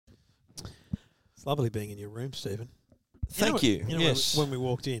It's lovely being in your room, Stephen. Thank you. Yes. When we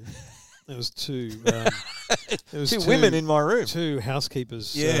walked in, there was two women in my room. Two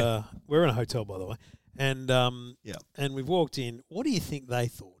housekeepers. Yeah. We're in a hotel, by the way. And and we've walked in. What do you think they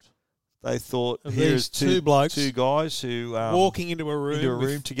thought? They thought, here's two blokes, two guys who walking into a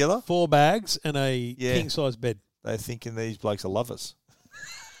room together, 4 bags and a king-size bed. They're thinking these blokes are lovers.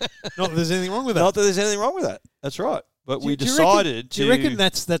 Not that there's anything wrong with that. Not that there's anything wrong with that. That's right. But we decided to... Do you reckon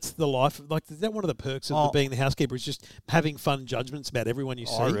that's the life? Like, is that one of the perks of being the housekeeper is just having fun judgments about everyone you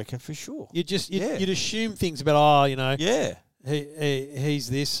see? I reckon for sure. You'd assume things about, Yeah. He's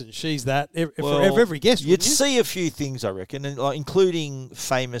this and she's that for every guest. You'd see a few things, I reckon, and including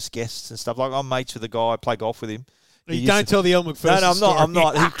famous guests and stuff. Like I'm mates with a guy. I play golf with him. You don't tell the Elm McPherson. No, I'm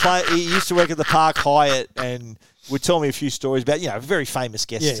not. He used to work at the Park Hyatt and would tell me a few stories about very famous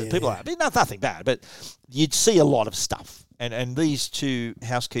guests and people like that. Nothing bad, but you'd see a lot of stuff. And these two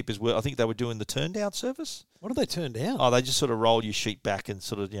housekeepers I think they were doing the turn down service. What do they turn down? Oh, they just sort of roll your sheet back and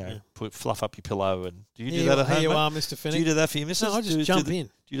sort of, fluff up your pillow. And do you do that at home? Here you mate? are, Mr. Finnick. Do you do that for your missus? No, I just jump in.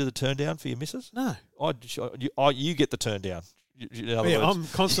 Do you do the turn down for your missus? No. You get the turn down. I'm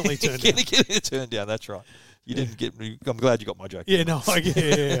constantly turned down. Get the turn down, that's right. You didn't get me. I'm glad you got my joke. Yeah, no,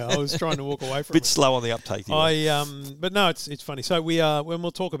 I was trying to walk away from it. Bit slow on the uptake. But no, it's funny. So we are, when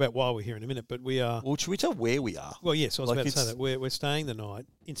we'll talk about why we're here in a minute, but we are. Well, should we tell where we are? Well, yes, I was about to say that. We're staying the night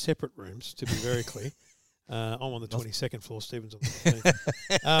in separate rooms, to be very clear. I'm on the 22nd floor, Stephen's on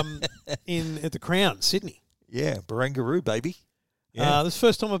the 15th. At the Crown, Sydney. Yeah, Barangaroo, baby. Yeah. This is the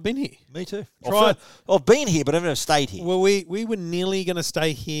first time I've been here. Me too. I've been here, but I've never stayed here. Well, we were nearly going to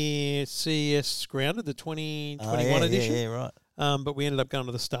stay here, CES Grounded, the 2021 edition. Yeah, right. But we ended up going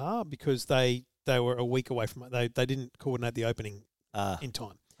to the Star because they were a week away from it. They didn't coordinate the opening in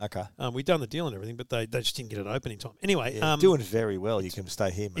time. Okay. We'd done the deal and everything, but they just didn't get it open in time. Anyway. Doing very well. You can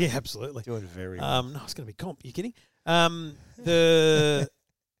stay here, mate. Yeah, absolutely. Doing very well. No, it's going to be comp. Are you kidding?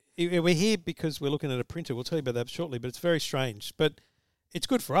 We're here because we're looking at a printer. We'll tell you about that shortly, but it's very strange. But it's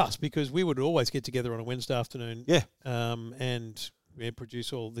good for us because we would always get together on a Wednesday afternoon and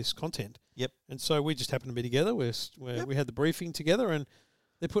produce all this content. Yep. And so we just happened to be together. We had the briefing together and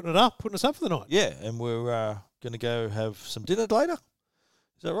they're putting us up for the night. Yeah, and we're going to go have some dinner later.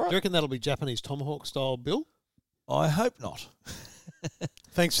 Is that right? Do you reckon that'll be Japanese tomahawk style bill? I hope not.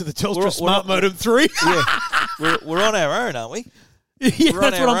 Thanks to the Telstra Smart Modem 3. Yeah. We're on our own, aren't we? Yeah,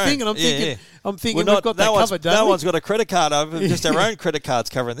 that's what I'm thinking. I'm thinking we've got that covered, don't we? No one's got a credit card over. Just our own credit cards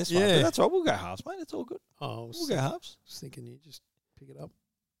covering this one. But that's all right. We'll go halves, mate. It's all good. Oh, we'll go halves. I was thinking you just pick it up.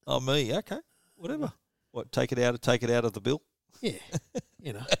 Oh, me? Okay. Whatever. What, take it out of the bill? Yeah.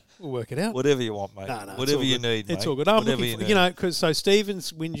 We'll work it out. Whatever you want, mate. No, whatever you need, mate. It's all good. I'm looking for, because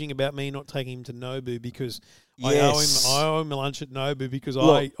Stephen's whinging about me not taking him to Nobu because I owe him a lunch at Nobu because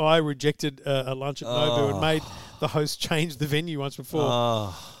I rejected a lunch at Nobu and made the host change the venue once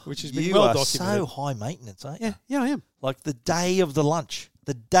before, which has been well documented. You are so high maintenance, aren't you? Yeah, I am. Like the day of the lunch.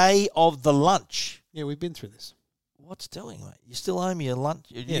 The day of the lunch. Yeah, we've been through this. What's doing, mate? You still owe me a lunch.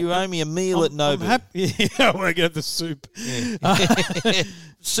 You owe me a meal at Nobu. I'm happy. I want to get the soup. Yeah.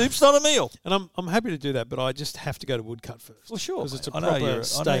 Soup's not a meal. And I'm happy to do that, but I just have to go to Woodcut first. Well, sure. Because it's a proper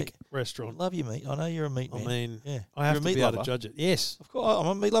steak restaurant. I love you, meat. I know you're a meat man. I mean, I have to be able to judge it. Yes. Of course. I'm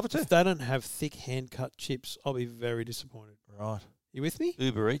a meat lover too. If they don't have thick hand-cut chips, I'll be very disappointed. Right. You with me?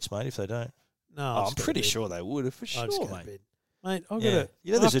 Uber Eats, mate, if they don't. No. I'm pretty sure they would, for sure, mate. Mate, I've got to.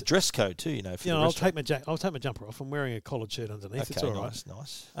 There's a dress code too, for the I'll take my jumper off. I'm wearing a collared shirt underneath. Okay, it's all right.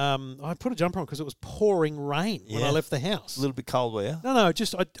 Nice. I put a jumper on because it was pouring rain when I left the house. A little bit cold, were you? No,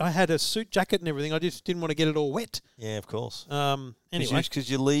 just I had a suit jacket and everything. I just didn't want to get it all wet. Yeah, of course. Anyway, because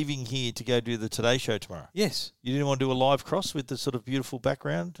you're leaving here to go do the Today Show tomorrow. Yes. You didn't want to do a live cross with the sort of beautiful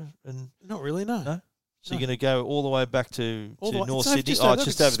background and. Not really, no. No. So you're going to go all the way back to North Sydney?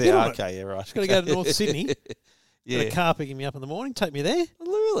 Just over there. Okay, yeah, right. Just got to go to North Sydney. Got a car picking me up in the morning, take me there.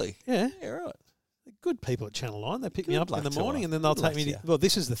 Really? Yeah. Yeah, right. They're good people at Channel 9. They pick me up in the morning and then they'll take me to... Well,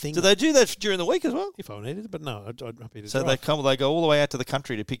 this is the thing. Do they do that during the week as well? If I needed it, but no, I'd happy to So drive. they go all the way out to the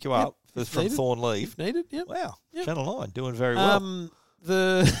country to pick you up from Thornleaf. If needed, yep. Wow. Yep. Channel 9, doing very well.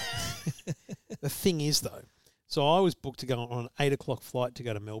 The thing is, though, so I was booked to go on an 8 o'clock flight to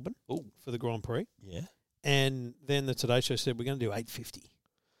go to Melbourne for the Grand Prix. Yeah. And then the Today Show said, we're going to do 8:50.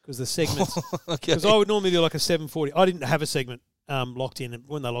 Because the segments, because I would normally do like a 7:40. I didn't have a segment locked in, and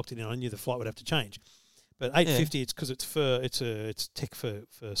when they locked it in, I knew the flight would have to change. But 8:50, it's because it's tech for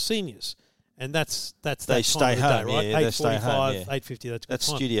seniors, and that's they stay home, day, right? Yeah, they stay home. 8:50. That's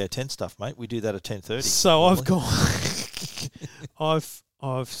time. Studio 10 stuff, mate. We do that at 10:30. So I've gone.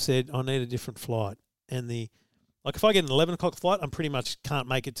 I've said I need a different flight, and the Like if I get an 11 o'clock flight, I pretty much can't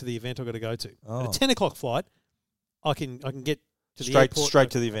make it to the event I've got to go to. Oh. At a 10 o'clock flight, I can get to the airport.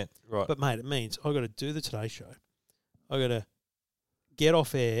 Straight to the event, right. But, mate, it means I've got to do the Today Show. I've got to get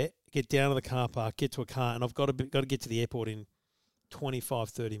off air, get down to the car park, get to a car, and I've got to get to the airport in 25,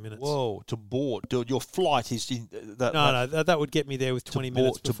 30 minutes. Whoa, to board. Your flight is in... That would get me there with 20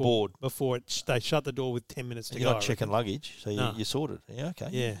 minutes before they shut the door with 10 minutes to go. You're not checking luggage, so you're sorted. Yeah, okay.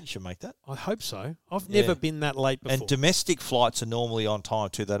 Yeah. You should make that. I hope so. I've never been that late before. And domestic flights are normally on time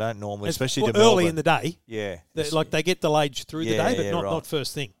too. They don't normally, especially to early Melbourne. In the day. Yeah. They get delayed through the day, but not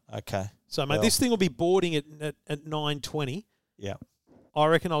first thing. Okay. So, mate, this thing will be boarding at 9:20. Yeah. I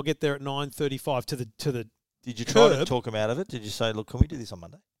reckon I'll get there at 9:35 to the Did you try to talk them out of it? Did you say, look, can we do this on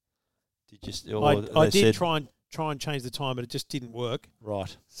Monday? I did try and change the time, but it just didn't work.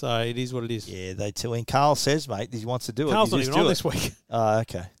 Right. So it is what it is. Yeah, when Carl says, mate, he wants to do Carl's it. Carl's not even on this week. Oh,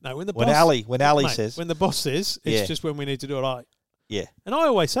 okay. No, when Ali says. When the boss says, it's just when we need to do it. Yeah. And I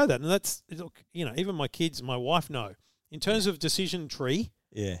always say that, and that's, even my kids and my wife know. In terms of decision tree,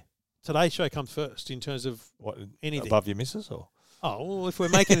 Today's show comes first in terms of anything. Above your missus, or? Oh, well, if we're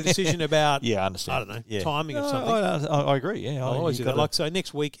making a decision about, I understand. I don't know, timing of something. I agree, yeah. I'll always do that. So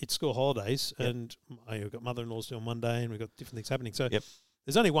next week it's school holidays, and we've got mother-in-law's still on Monday, and we've got different things happening. So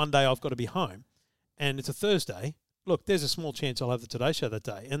there's only one day I've got to be home, and it's a Thursday. Look, there's a small chance I'll have the Today Show that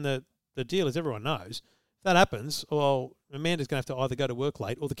day. And the deal is, everyone knows, if that happens, well, Amanda's going to have to either go to work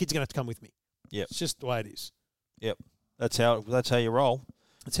late or the kids are going to have to come with me. Yep. It's just the way it is. Yep. That's how you roll.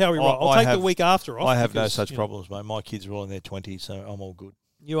 That's how we roll. I'll take the week after off. I have no such problems, mate. My kids are all in their 20s, so I'm all good.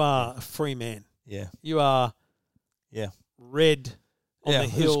 You are a free man. Yeah. You are red on the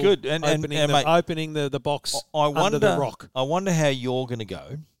hill. It's good. Opening the box under the rock. I wonder how you're going to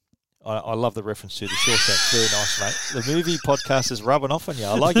go. I love the reference to the Shawshank. Very nice, mate. The movie podcast is rubbing off on you.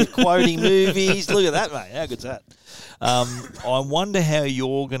 I like you quoting movies. Look at that, mate. How good's that? I wonder how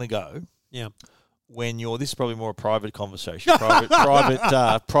you're going to go. Yeah. When this is probably more a private conversation, private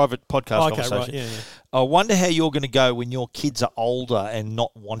podcast conversation. Right, yeah. I wonder how you're going to go when your kids are older and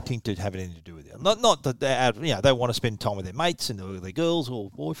not wanting to have anything to do with you. Not that they want to spend time with their mates and their girls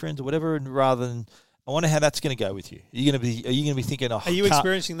or boyfriends or whatever, and rather than, I wonder how that's going to go with you. Are you going to be thinking, are you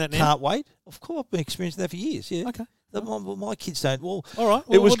experiencing that now? Can't wait. Of course, I've been experiencing that for years. Yeah. Okay. My kids don't. Well, all right.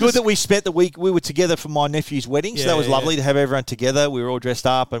 It was good that we spent the week. We were together for my nephew's wedding, so that was lovely to have everyone together. We were all dressed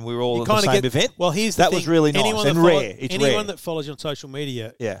up and we were all at the same event. Well, here's the thing. That was really nice and rare. Anyone that follows you on social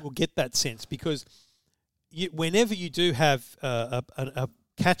media will get that sense, because whenever you do have a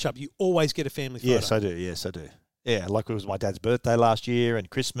catch-up, you always get a family photo. Yes, I do. Yeah, like it was my dad's birthday last year and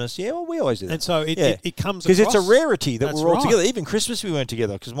Christmas. Yeah, well, we always do that. And so it comes because it's a rarity that we're all together. Even Christmas we weren't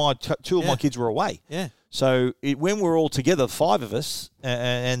together because two of my kids were away. Yeah. So when we're all together, 5 of us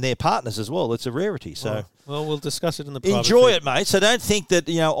and their partners as well, it's a rarity. So well, we'll discuss it in the private enjoy it, mate. So don't think that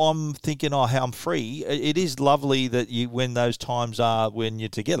I'm thinking how I'm free. It is lovely that when those times are when you're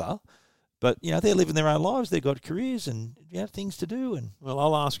together. But, they're living their own lives. They've got careers and things to do. And well,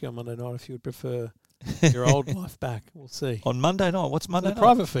 I'll ask you on Monday night if you would prefer your old life back. We'll see. On Monday night? What's Monday night? The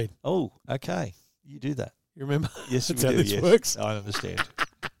private feed. Oh, okay. You do that. You remember? Yes, that's how this works. I understand.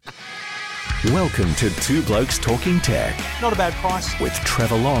 Welcome to Two Blokes Talking Tech. Not a bad price. With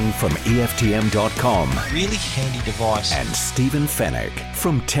Trevor Long from EFTM.com. Really handy device. And Stephen Fennick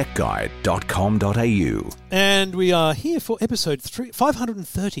from techguide.com.au. And we are here for episode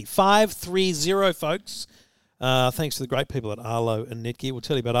 530, folks. Thanks to the great people at Arlo and Netgear. We'll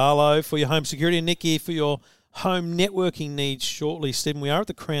tell you about Arlo for your home security and Netgear for your home networking needs shortly. Stephen, we are at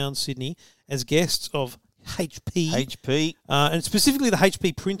the Crown, Sydney, as guests of HP. And specifically the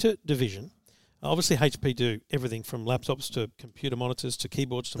HP printer division. Obviously, HP do everything from laptops to computer monitors to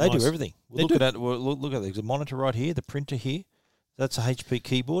keyboards to mice. They do everything. Look at it. There's a monitor right here, the printer here. That's a HP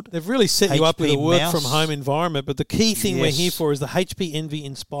keyboard. They've really set you up with a work-from-home environment, but the key thing we're here for is the HP Envy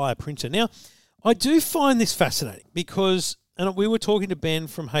Inspire printer. Now, I do find this fascinating because, and we were talking to Ben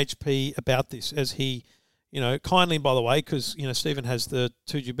from HP about this as he, kindly, by the way, because, Stephen has the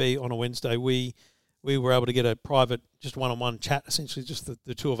 2GB on a Wednesday, we were able to get a private, just one-on-one chat, essentially just the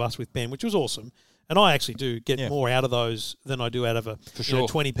two of us with Ben, which was awesome. And I actually do get more out of those than I do out of a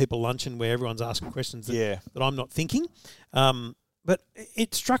 20 people luncheon where everyone's asking questions that I'm not thinking. But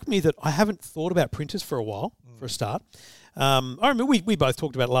it struck me that I haven't thought about printers for a while, for a start. I remember we both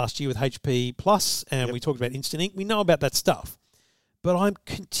talked about it last year with HP Plus, and we talked about Instant Ink. We know about that stuff. But I'm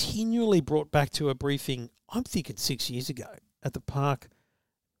continually brought back to a briefing, I'm thinking 6 years ago, at the park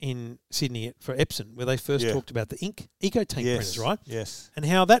in Sydney for Epson, where they first talked about the EcoTank printers, right? Yes. And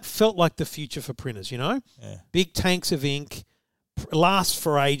how that felt like the future for printers, Yeah. Big tanks of ink, lasts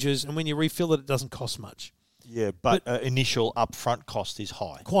for ages, and when you refill it, it doesn't cost much. Yeah, but initial upfront cost is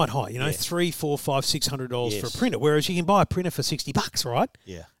high. Quite high, you know, $300, $400, $500, $600 for a printer. Whereas you can buy a printer for $60, right?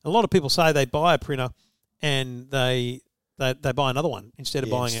 Yeah. A lot of people say they buy a printer and they buy another one instead of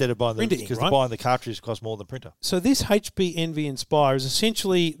buying printer because buying the cartridge costs more than printer. So this HP Envy Inspire is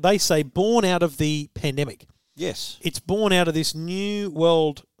essentially, they say, born out of the pandemic. Yes. It's born out of this new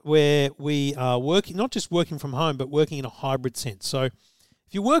world where we are working, not just working from home, but working in a hybrid sense. So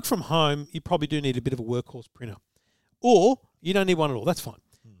if you work from home, you probably do need a bit of a workhorse printer. Or you don't need one at all. That's fine.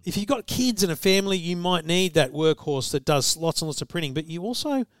 If you've got kids and a family, you might need that workhorse that does lots and lots of printing, but you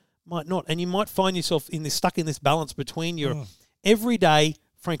also might not. And you might find yourself stuck in this balance between your everyday,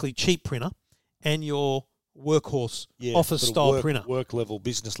 frankly, cheap printer and your workhorse office-style printer. Work-level,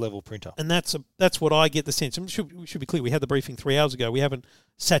 business-level printer. And that's what I get the sense. And we should be clear, we had the briefing 3 hours ago. We haven't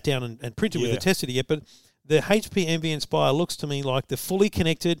sat down and printed with it, tested it yet, but the HP Envy Inspire looks to me like the fully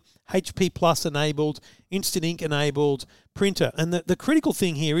connected, HP Plus enabled, Instant Ink enabled printer. And the critical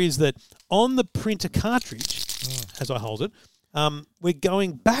thing here is that on the printer cartridge, as I hold it, we're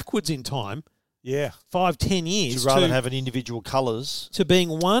going backwards in time. 5-10 years. So rather than having individual colours, to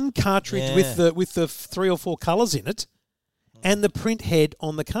being one cartridge with the 3 or 4 colours in it, and the print head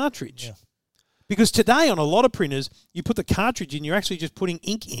on the cartridge. Yeah. Because today on a lot of printers, you put the cartridge in, you're actually just putting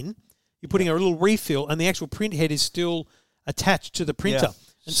ink in, you're putting a little refill, and the actual print head is still attached to the printer.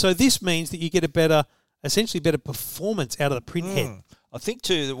 Yeah. And so this means that you get essentially better performance out of the print head. I think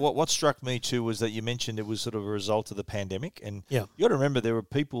too, what struck me too was that you mentioned it was sort of a result of the pandemic, and you got to remember there were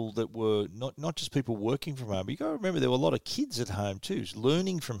people that were not just people working from home. But you got to remember there were a lot of kids at home too,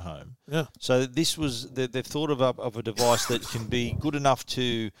 learning from home. Yeah. So this was they've thought of a device that can be good enough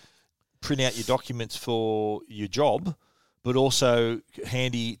to print out your documents for your job, but also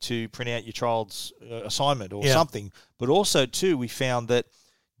handy to print out your child's assignment or something. But also too, we found that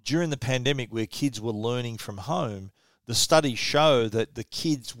during the pandemic, where kids were learning from home, the studies show that the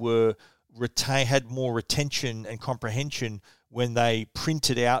kids had more retention and comprehension when they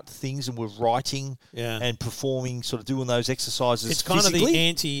printed out things and were writing and performing, sort of doing those exercises. It's kind of the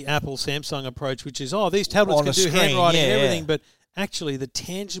anti-Apple Samsung approach, which is these tablets can do handwriting and everything, but actually the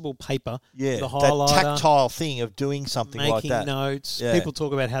tangible paper, the highlighter, that tactile thing of doing something like that. Making notes. People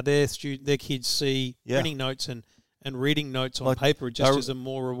talk about how their kids see printing notes and reading notes on paper just as a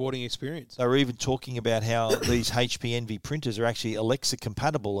more rewarding experience. They were even talking about how these HP Envy printers are actually Alexa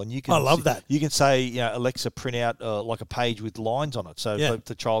compatible, and you can. I love that. You can say, Alexa, print out like a page with lines on it, so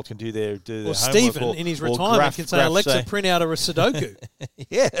the child can do their homework. Stephen, in his retirement, can say, Alexa, print out a Sudoku.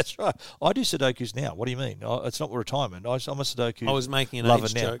 Yeah, that's right. I do Sudokus now. What do you mean? It's not retirement. I'm a Sudoku. I was making an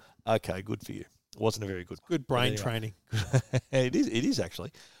age now. joke. Okay, good for you. It wasn't a very good brain training. It is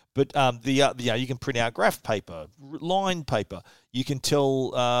actually. But you can print out graph paper, line paper. You can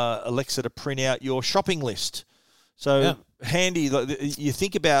tell Alexa to print out your shopping list. So handy. You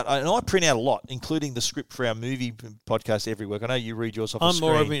think about, and I print out a lot, including the script for our movie podcast every week. I know you read yours off the screen.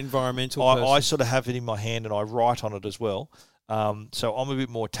 I'm more of an environmental person. I sort of have it in my hand and I write on it as well. So I'm a bit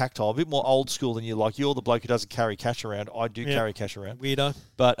more tactile, a bit more old school than you. Like, you're the bloke who doesn't carry cash around. I do carry cash around. Weirdo.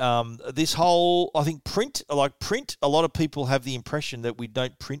 But this whole, I think print, a lot of people have the impression that we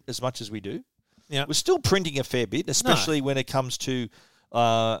don't print as much as we do. Yeah. We're still printing a fair bit, especially when it comes to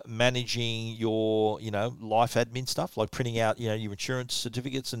managing your, life admin stuff, like printing out, your insurance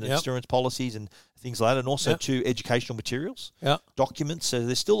certificates and insurance policies and things like that, and also to educational materials, documents. So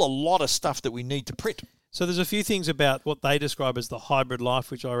there's still a lot of stuff that we need to print. So there's a few things about what they describe as the hybrid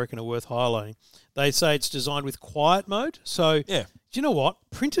life, which I reckon are worth highlighting. They say it's designed with quiet mode. So do you know what?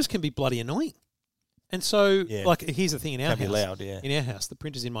 Printers can be bloody annoying. And so, here's the thing in our house. Can be loud, In our house, the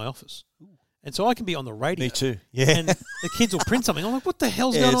printer's in my office. Ooh. And so I can be on the radio. Me too, yeah. And the kids will print something. I'm like, what the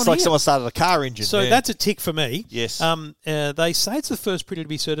hell's going on here? It's like someone started a car engine. So that's a tick for me. Yes. They say it's the first printer to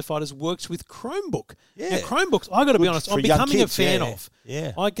be certified as works with Chromebook. Yeah. Now, Chromebooks, I got to be honest, I'm becoming a fan of.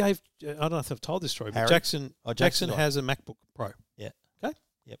 Yeah. I don't know if I've told this story, but Jackson has a MacBook Pro. Yeah. Okay?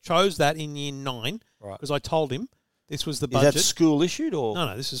 Yep. Chose that in year 9 because I told him this was the budget. Is that school issued or?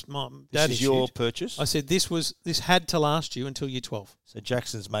 No, this is my dad issued. This is your purchase? I said this had to last you until year 12. So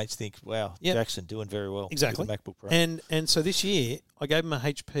Jackson's mates think, wow, Jackson doing very well. Exactly. With the MacBook Pro. And so this year I gave him a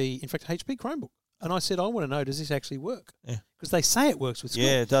HP Chromebook. And I said, I want to know, does this actually work? Yeah. Because they say it works with school.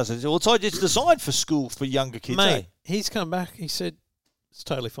 Yeah, it does. It's designed for school for younger kids. Mate, he's come back. He said, it's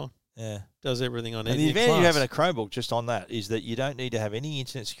totally fine. Yeah. Does everything I need. And the advantage of having a Chromebook just on that is that you don't need to have any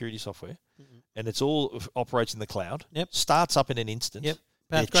internet security software. Mm-hmm. And it's all operates in the cloud. Yep. Starts up in an instant. Yep.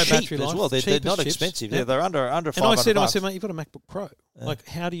 They're great cheap battery life as well. They're not expensive. Yep. They're under $500. And I said, mate, you've got a MacBook Pro. Yeah. Like,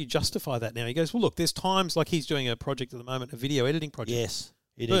 how do you justify that now? He goes, well, look, there's times, like he's doing a project at the moment, a video editing project. Yes.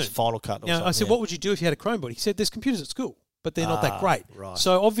 It needs Final Cut or something. I said, what would you do if you had a Chromebook? He said, there's computers at school, but they're not that great. Right.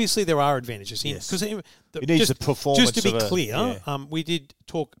 So obviously there are advantages. Because it needs the performance. Just to be clear, we did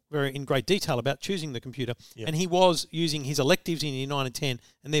talk in great detail about choosing the computer, and he was using his electives in year 9 and 10,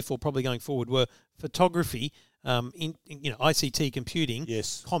 and therefore probably going forward were photography, ICT, computing,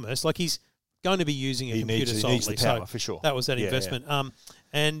 commerce. Like he's going to be using a computer solely. He needs the power, for sure. That was that investment. Yeah.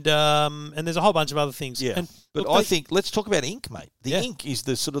 And there's a whole bunch of other things. Yeah. But I think let's talk about ink, mate. The ink is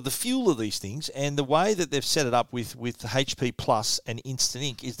the sort of the fuel of these things, and the way that they've set it up with HP Plus and Instant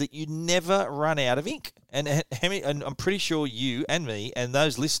Ink is that you never run out of ink. And I'm pretty sure you and me and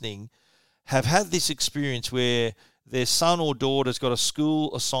those listening have had this experience where their son or daughter's got a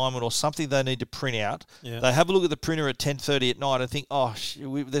school assignment or something they need to print out. Yeah. They have a look at the printer at 10:30 at night and think,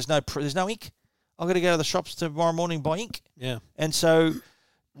 there's no ink. I've got to go to the shops tomorrow morning and buy ink. Yeah. And so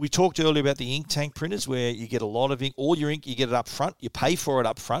we talked earlier about the ink tank printers where you get a lot of ink. All your ink, you get it up front. You pay for it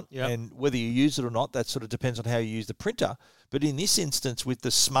up front. Yep. And whether you use it or not, that sort of depends on how you use the printer. But in this instance, with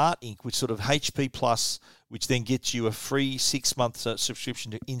the Smart Ink, which sort of HP Plus, which then gets you a free 6-month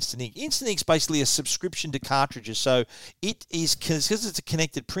subscription to Instant Ink. Instant Ink's basically a subscription to cartridges. So it is, because it's a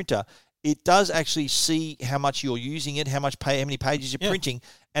connected printer, it does actually see how much you're using it, how many pages you're printing,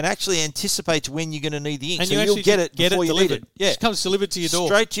 and actually anticipates when you're going to need the ink. And so you'll get it before you need it. Yeah. It comes delivered to your door.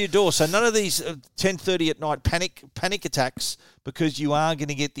 Straight to your door. So none of these 10:30 at night panic attacks, because you are going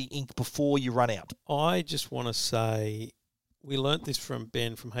to get the ink before you run out. I just want to say, we learnt this from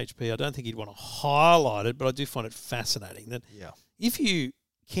Ben from HP. I don't think he'd want to highlight it, but I do find it fascinating that if you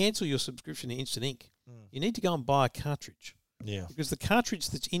cancel your subscription to Instant Ink, you need to go and buy a cartridge. Yeah. Because the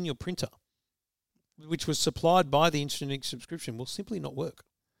cartridge that's in your printer, which was supplied by the Instant Ink subscription, will simply not work.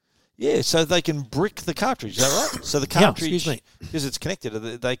 Yeah, so they can brick the cartridge, is that right? So the cartridge, because it's connected,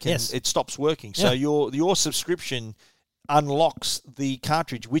 they can it stops working. So your subscription unlocks the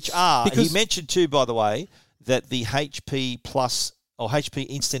cartridge, which he mentioned too, by the way, that the HP Plus or HP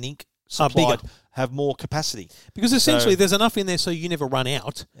Instant Ink supplied have more capacity. Because essentially there's enough in there so you never run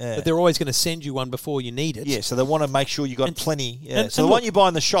out, but they're always going to send you one before you need it. Yeah, so they want to make sure you got plenty. Yeah. So the one you buy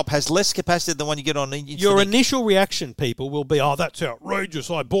in the shop has less capacity than the one you get on Instant Your Ink. initial reaction, people, will be, that's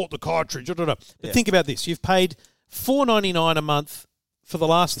outrageous, I bought the cartridge. But think about this. You've paid $4.99 a month for the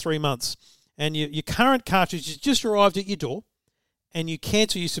last 3 months, and your current cartridge has just arrived at your door, and you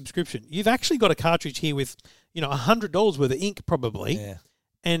cancel your subscription. You've actually got a cartridge here with $100 worth of ink probably. Yeah.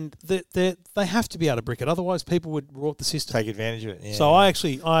 And they have to be able to brick it, otherwise people would rot the system. Take advantage of it. Yeah. So I have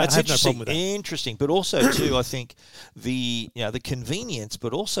no problem with that. Interesting, but also too, I think the convenience,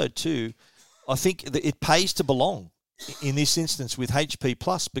 but also too, I think that it pays to belong in this instance with HP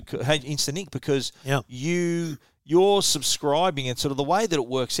Plus, because Instant Ink, because you're subscribing, and sort of the way that it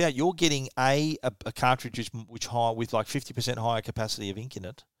works out, you're getting a cartridge which high with like 50% higher capacity of ink in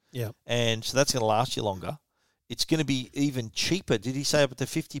it. Yeah, and so that's going to last you longer. It's going to be even cheaper. Did he say up to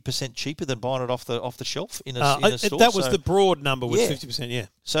 50% cheaper than buying it off the shelf in a store? That was the broad number, was 50%. Yeah.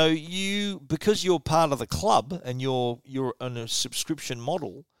 So because you're part of the club and you're on a subscription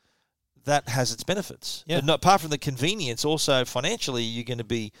model, that has its benefits. Yeah. But apart from the convenience, also financially, you're going to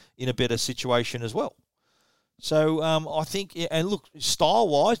be in a better situation as well. So I think, and look,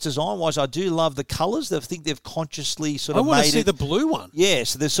 style-wise, design-wise, I do love the colours. I think they've consciously sort of made it. I want to see the blue one. Yeah,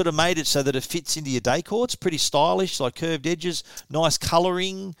 so they've sort of made it so that it fits into your decor. It's pretty stylish, like curved edges, nice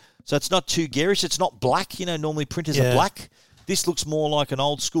colouring. So it's not too garish. It's not black. Normally printers are black. This looks more like an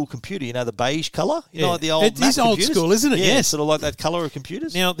old-school computer, the beige colour. Like the old Mac is old computers. School, isn't it? Yeah, sort of like that colour of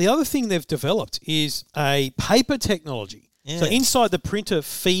computers. Now, the other thing they've developed is a paper technology. Yeah. So inside the printer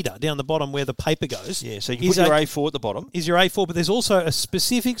feeder, down the bottom where the paper goes. Yeah, so you put your A4 at the bottom. Is your A4, but there's also a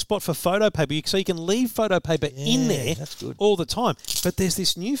specific spot for photo paper. So you can leave photo paper in there all the time. But there's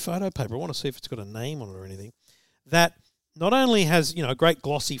this new photo paper. I want to see if it's got a name on it or anything. That not only has, a great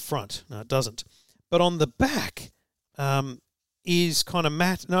glossy front. No, it doesn't. But on the back is kind of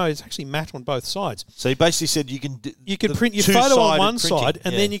matte. No, it's actually matte on both sides. So he basically said you could print your photo on one side,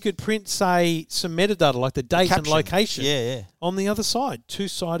 and then you could print, say, some metadata like the date and location on the other side.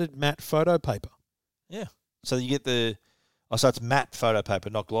 Two-sided matte photo paper. Yeah. So you get so it's matte photo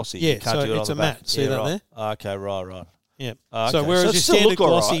paper, not glossy. Yeah, so it's a matte. See that there? Okay, right. Yeah. Okay. So whereas your standard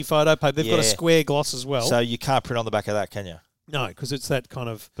glossy photo paper, they've got a square gloss as well. So you can't print on the back of that, can you? No, because it's that kind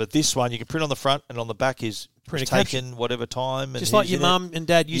of... But this one, you can print on the front, and on the back is taken whatever time. Just like your mum and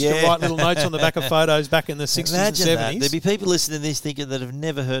dad used to write little notes on the back of photos back in the 60s and 70s. That. There'd be people listening to this thinking that have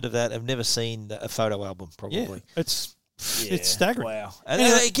never heard of that, have never seen a photo album, probably. Yeah, it's staggering. Wow. And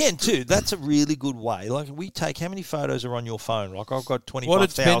again, too, that's a really good way. Like, we take... How many photos are on your phone? Like, I've got 25,000 photos.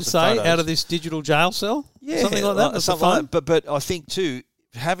 What did Ben say, out of this digital jail cell? Yeah. Something like that? Something like that. But I think, too...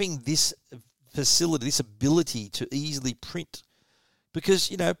 having this facility, this ability to easily print.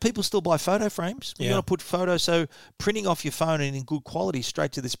 Because, people still buy photo frames. You want to put photos, so printing off your phone and in good quality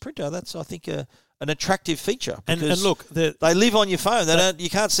straight to this printer, that's, I think, an attractive feature. And look, they live on your phone. You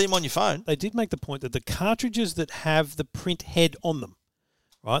can't see them on your phone. They did make the point that the cartridges that have the print head on them,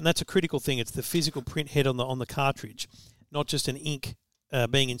 right, and that's a critical thing. It's the physical print head on the cartridge, not just an ink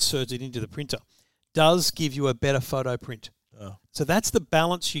being inserted into the printer, does give you a better photo print. Oh. So that's the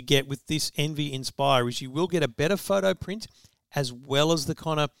balance you get with this Envy Inspire, is you will get a better photo print as well as the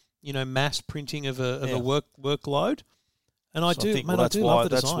kind of, mass printing of a workload. And I do love the design.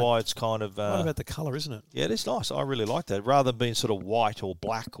 That's why it's kind of... right about the colour, isn't it? Yeah, it is nice. I really like that. Rather than being sort of white or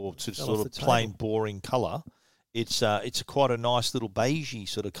black or sort of plain, boring colour, it's quite a nice little beigey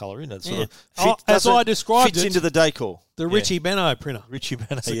sort of colour, isn't it? As I described fits into the decor. The Richie Benno printer. Richie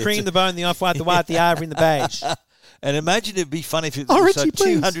Benno, the cream, the bone, the off-white, the white, the ivory, and the beige. And imagine it'd be funny if it was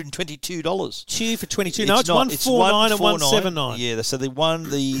 $222. 2 for 22. No, it's 149 and 179. Yeah, so the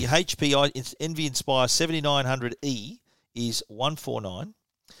HP Envy Inspire 7900E is 149.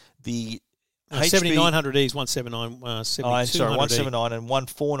 The 7900E is 179. 7200 179 and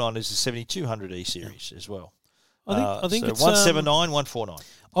 149 is the 7200E series as well. I think it's 179, 149.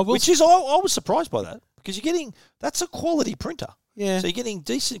 I was surprised by that, because that's a quality printer. Yeah. So you're getting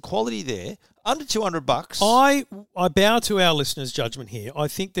decent quality there, under $200. I bow to our listeners' judgment here. I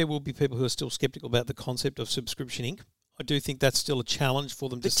think there will be people who are still sceptical about the concept of subscription ink. I do think that's still a challenge for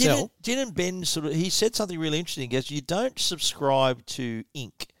them to sell. Didn't Ben he said something really interesting? He goes, you don't subscribe to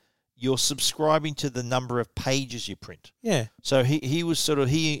ink. You're subscribing to the number of pages you print. Yeah. So he sort of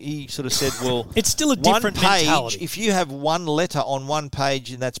said, well, it's still a different mentality. If you have one letter on one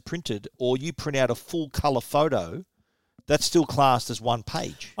page and that's printed, or you print out a full colour photo, that's still classed as one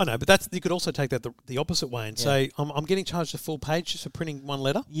page. I know, but you could also take that the opposite way and say, I'm getting charged a full page just for printing one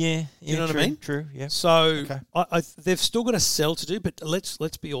letter. Yeah, you know what I mean? True, yeah. So they've still got a sell to do, but let's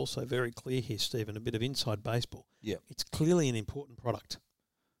be also very clear here, Stephen, a bit of inside baseball. Yeah. It's clearly an important product.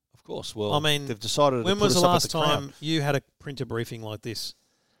 Of course. Well, I mean, they've decided when to put was us the up last at the time crown. you had a printer briefing like this?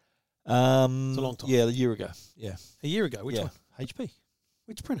 It's a long time. Yeah, a year ago. Yeah. A year ago? Which one? HP.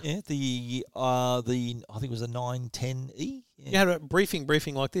 Which printer? Yeah, I think it was the 910E. Yeah. You had a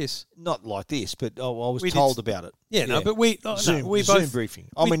briefing like this? Not like this, but I was told about it. Yeah, no, but we Zoom both briefing.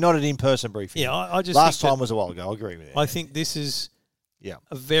 I mean, not an in-person briefing. Yeah, I just last time was a while ago. I agree with you. I think this is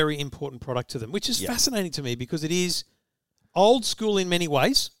a very important product to them, which is fascinating to me because it is old school in many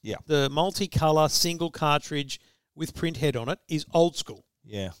ways. Yeah, the multicolour single cartridge with print head on it is old school.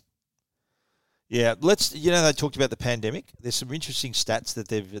 Yeah. Yeah, they talked about the pandemic. There's some interesting stats that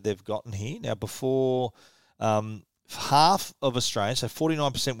they've gotten here. Now, before half of Australians, so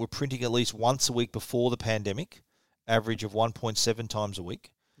 49% were printing at least once a week before the pandemic, average of 1.7 times a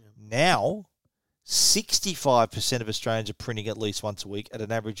week. Yeah. Now, 65% of Australians are printing at least once a week at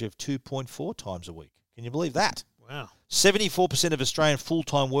an average of 2.4 times a week. Can you believe that? Wow. 74% of Australian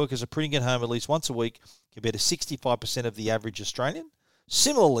full-time workers are printing at home at least once a week compared to 65% of the average Australian.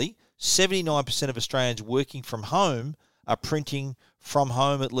 Similarly, 79% of Australians working from home are printing from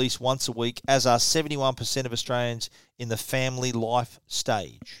home at least once a week, as are 71% of Australians in the family life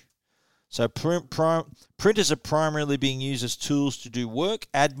stage. So printers are primarily being used as tools to do work,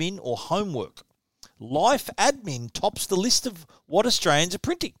 admin, or homework. Life admin tops the list of what Australians are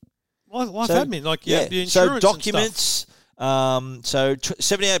printing. Life admin, like the insurance so documents. And stuff.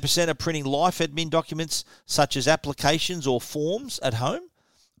 78% are printing life admin documents such as applications or forms at home.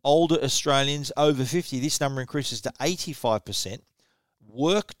 Older Australians over 50, this number increases to 85%.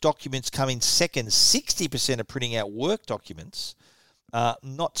 Work documents come in second. 60% are printing out work documents.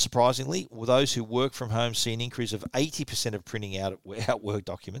 Not surprisingly, those who work from home see an increase of 80% of printing out work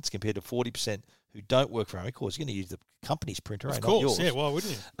documents compared to 40% who don't work from home. Of course, you're going to use the company's printer, of course, not yours. Yeah, why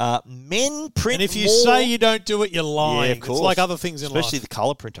wouldn't you? Men print and if you say you don't do it, you're lying. Yeah, of course. It's like other things in life. Especially the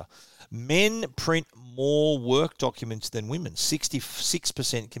colour printer. Men print more work documents than women,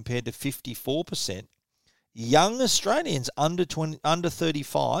 66% compared to 54%. Young Australians under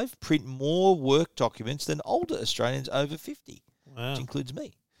 35 print more work documents than older Australians over 50, which includes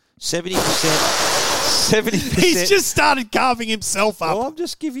me. 70%. He's just started carving himself up. Well, I'm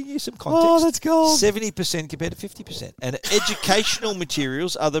just giving you some context. Oh, that's gold. 70% compared to 50%. And educational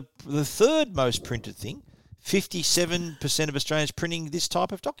materials are the third most printed thing. 57% of Australians printing this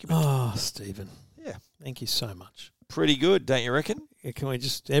type of document. Oh, Stephen. Yeah. Thank you so much. Pretty good, don't you reckon? Yeah, can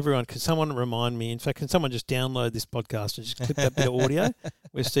someone remind me? In fact, can someone just download this podcast and just clip that bit of audio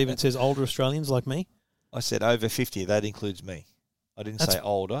where Stephen says older Australians like me? I said over 50. That includes me. I didn't say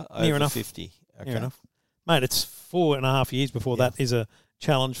older. Over near enough. 50. Okay. Near enough. Mate, it's 4.5 years before that is a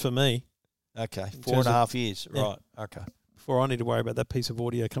challenge for me. Okay, 4.5 years. Yeah. Right, okay. Before I need to worry about that piece of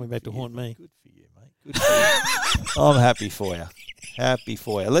audio coming back to haunt me. Good for you, mate. Good for you. I'm happy for you. Happy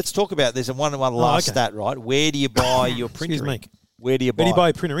for you. Let's talk about, there's one last stat, right? Where do you buy your printer ink? Where do you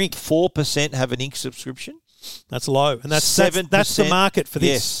buy printer ink? 4% have an ink subscription. That's low. And that's 7%, that's the market for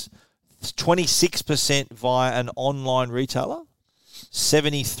this. Yes. 26% via an online retailer.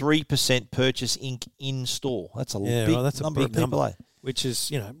 73% purchase ink in store. That's a big number of people. Which is,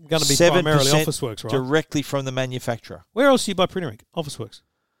 going to be primarily Officeworks, right? Directly from the manufacturer. Where else do you buy printer ink? Officeworks.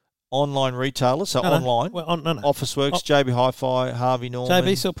 Online retailers, so online. Well, no. Officeworks, JB Hi-Fi, Harvey Norman,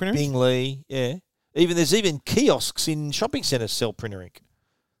 JB sell printer ink? Bing Lee, yeah. There's even kiosks in shopping centres sell printer ink.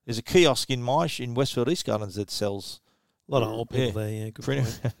 There's a kiosk in Westfield East Gardens that sells a lot of old people there. Yeah, good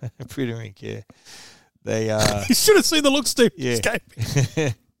printer ink. Yeah, they. You should have seen the look, Steve. Yeah.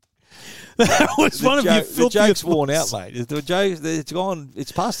 That was one of your filthiest. The joke's worn out, mate. The joke, it's gone.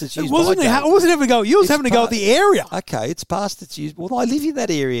 It's past its use by date. I wasn't having to go. You was having to go at the area. Okay, it's past its use. Well, I live in that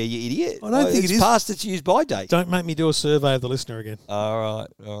area, you idiot. I don't think it's past its use by date. Don't make me do a survey of the listener again. All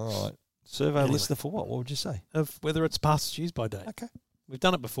right. Survey listener for what? What would you say? Of whether it's past its use by date. Okay. We've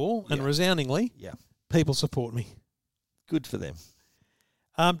done it before, and resoundingly, people support me. Good for them.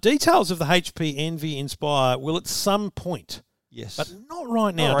 Details of the HP Envy Inspire will at some point. Yes. But not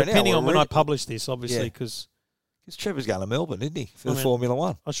right now, depending on when I publish this, obviously, because Trevor's going to Melbourne, isn't he, for the Formula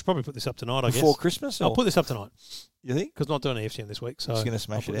One? I should probably put this up tonight, I guess. Before Christmas? I'll put this up tonight. You think? Because I'm not doing EFTM this week, so he's going to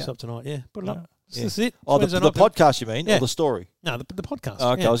smash I'll put this up tonight, put it up. Yeah. This is it. Oh, the podcast, you mean, or the story? No, the podcast.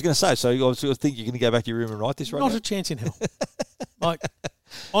 Oh, okay, I was going to say, so you think you're going to go back to your room and write this right now? Not a chance in hell.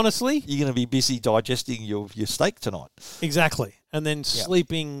 Honestly. You're going to be busy digesting your steak tonight. Exactly. And then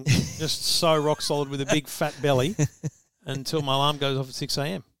sleeping just so rock solid with a big fat belly until my alarm goes off at 6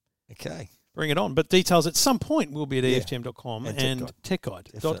 a.m. Okay. Bring it on. But details at some point will be at EFTM.com and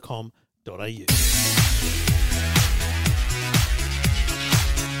techguide.com.au.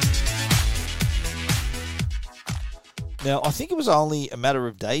 Now, I think it was only a matter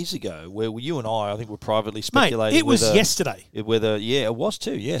of days ago where you and I think, were privately speculating. Mate, it was yesterday. It was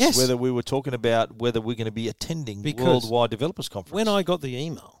too, yes. Whether we were talking about whether we're going to be attending Worldwide Developers Conference. When I got the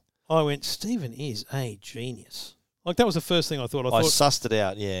email, I went, Stephen is a genius. Like, that was the first thing I thought. I sussed it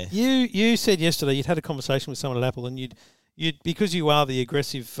out, yeah. You said yesterday you'd had a conversation with someone at Apple and you'd because you are the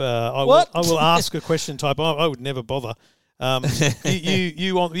aggressive, I will ask a question type, I would never bother.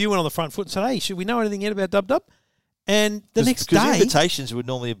 You went on the front foot and said, hey, should we know anything yet about Dub? And the next day... Because invitations would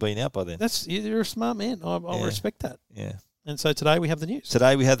normally have been out by then. You're a smart man. I respect that. Yeah. And so today we have the news.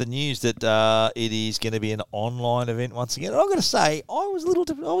 Today we have the news that it is going to be an online event once again. And I've got to say, I was a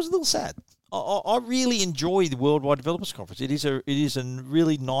little sad. I really enjoy the Worldwide Developers Conference. It is a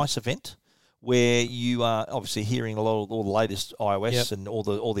really nice event where you are obviously hearing all the latest iOS and all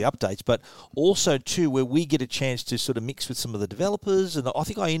the updates, but also too where we get a chance to sort of mix with some of the developers. And I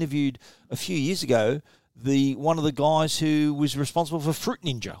think I interviewed a few years ago one of the guys who was responsible for Fruit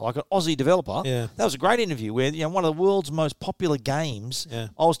Ninja, like an Aussie developer. Yeah. That was a great interview where one of the world's most popular games. Yeah.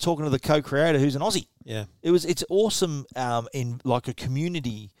 I was talking to the co-creator who's an Aussie. Yeah. It's awesome in like a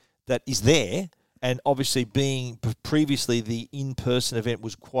community that is there, and obviously being previously the in-person event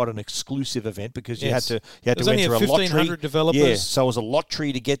was quite an exclusive event because you had to enter a lottery. 1,500 developers. Yeah, so it was a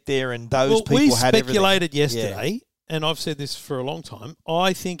lottery to get there, and those people had everything. We speculated yesterday, and I've said this for a long time,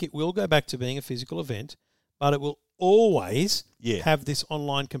 I think it will go back to being a physical event, but it will always have this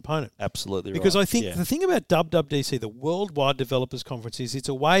online component. Absolutely because right. I think the thing about WWDC, the Worldwide Developers Conference, is it's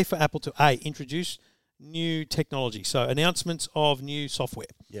a way for Apple to, introduce new technology. So announcements of new software.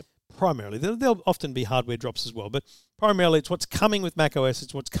 Yep. Primarily. There'll often be hardware drops as well, but primarily it's what's coming with macOS.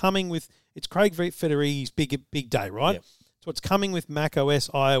 It's Craig Federighi's big day, right? Yep. It's what's coming with macOS,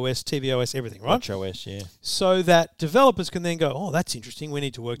 iOS, tvOS, everything, right? watchOS, yeah. So that developers can then go, oh, that's interesting. We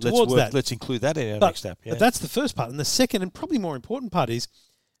need to work towards that. Let's include that in our next step. Yeah. But that's the first part. And the second and probably more important part is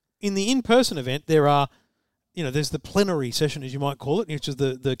in the in-person event, there are, there's the plenary session, as you might call it, which is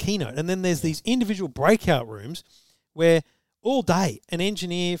the keynote. And then there's these individual breakout rooms where all day an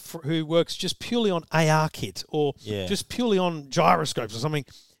engineer who works just purely on AR kit or just purely on gyroscopes or something,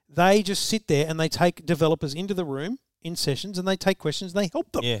 they just sit there and they take developers into the room in sessions and they take questions and they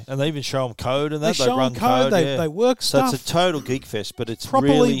help them. Yeah, and they even show them code and that. They run code. They work stuff. So it's a total geek fest, but it's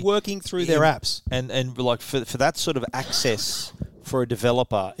properly really working through their apps. And like for that sort of access for a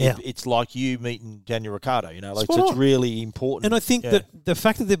developer, it's like you meeting Daniel Ricciardo, it's really important. And I think that the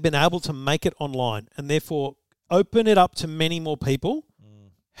fact that they've been able to make it online and therefore open it up to many more people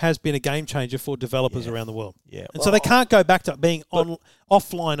has been a game changer for developers around the world. Yeah. And so they can't go back to being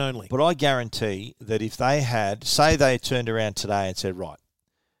offline only. But I guarantee that if they had, say they turned around today and said, right,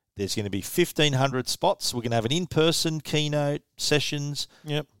 There's going to be 1,500 spots. We're going to have an in-person keynote sessions,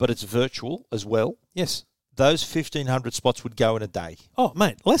 but it's virtual as well. Yes. Those 1,500 spots would go in a day. Oh,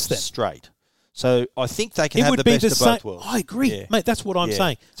 mate, less than. Straight. So I think they can have the best of both worlds. I agree, mate. That's what I'm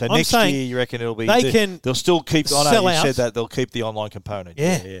saying. So I'm next year, you reckon it'll be... They'll still keep... I know you said that. They'll keep the online component.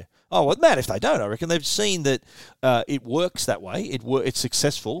 Yeah. Oh, well, Matt, if they don't, I reckon they've seen that it works that way. It's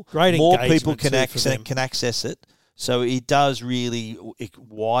successful. Great More engagement people can access it. So it does really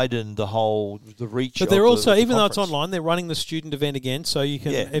widen the reach. But they're also, even though it's online, they're running the student event again. So you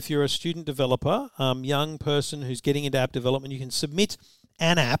can, if you're a student developer, young person who's getting into app development, you can submit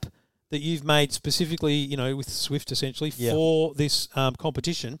an app that you've made specifically, with Swift essentially for this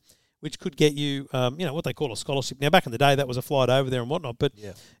competition, which could get you, what they call a scholarship. Now, back in the day, that was a flight over there and whatnot, but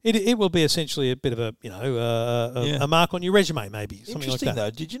it will be essentially a bit of a mark on your resume, maybe. Something like that. Interesting, though.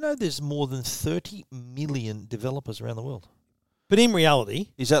 Did you know there's more than 30 million developers around the world? But in reality...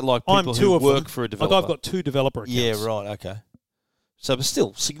 Is that like people who work for a developer? Like I've got 2 developer accounts. Yeah, right, okay. So, but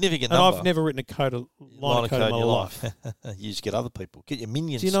still, significant number. And I've never written a line of code in my life. You just get other people. Get your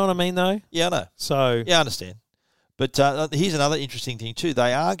minions. Do you know what I mean, though? Yeah, I know. So... Yeah, I understand. But here's another interesting thing too.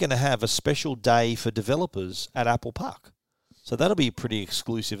 They are going to have a special day for developers at Apple Park. So that'll be a pretty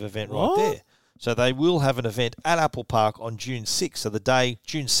exclusive event right there. So they will have an event at Apple Park on June 6th. So the day,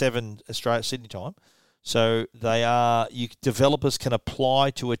 June 7, Australia, Sydney time. So developers can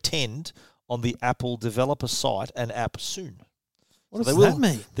apply to attend on the Apple developer site and app soon. What does that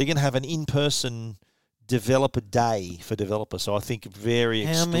mean? They're going to have an in-person developer day for developers. So I think very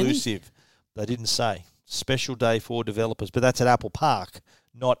exclusive. They didn't say. Special day for developers, but that's at Apple Park,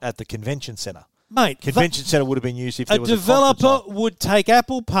 not at the convention centre. Mate, convention centre would have been used if there was a developer would take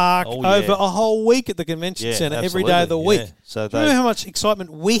Apple Park over a whole week at the convention centre every day of the week. So do you know how much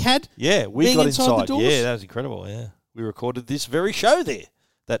excitement we had? Yeah, we got inside. The doors? Yeah, that was incredible. Yeah, we recorded this very show there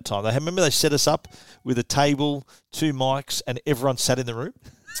that time. Remember they set us up with a table, 2 mics, and everyone sat in the room.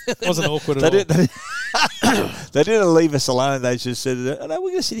 It wasn't awkward at all. They didn't leave us alone. They just said, "No,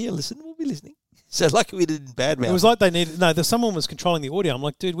 we're going to sit here and listen. We'll be listening." So lucky we didn't badmouth. It was like they needed... No, someone was controlling the audio. I'm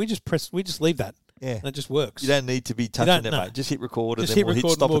like, dude, we just leave that. Yeah. And it just works. You don't need to be touching it, mate. Just hit record and then we'll hit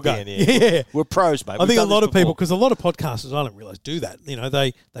stop at the end. Yeah. We're pros, mate. I think a lot of people, because a lot of podcasters, I don't realise, do that.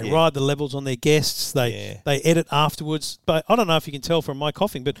 They ride the levels on their guests. They edit afterwards. But I don't know if you can tell from my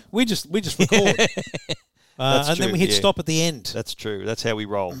coughing, but we just record. And then we hit stop at the end. That's true. That's how we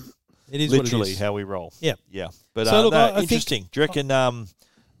roll. It is literally what it is. how we roll. Yeah. Yeah. But so look, interesting. Do you reckon...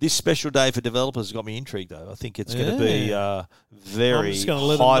 this special day for developers got me intrigued, though. I think it's going to be very I'm just going to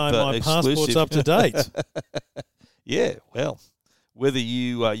let them know my passport's up to date. Yeah, well, whether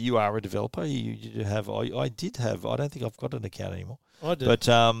you are a developer, you have. I did have. I don't think I've got an account anymore. I do. But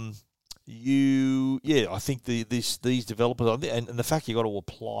I think these developers and the fact you got to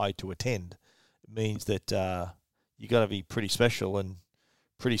apply to attend means that you got to be pretty special and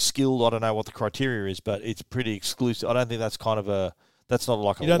pretty skilled. I don't know what the criteria is, but it's pretty exclusive. I don't think that's kind of a. That's not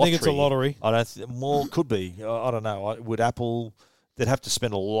like a lottery. You don't think it's a lottery? I don't. More could be. I don't know. Would Apple? They'd have to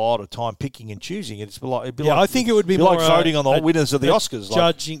spend a lot of time picking and choosing. It'd be like I think it would be more like voting on the winners of the Oscars,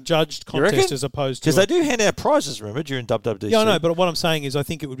 judged contest as opposed to because they do hand out prizes. Remember during WWDC? Yeah, I know. But what I'm saying is, I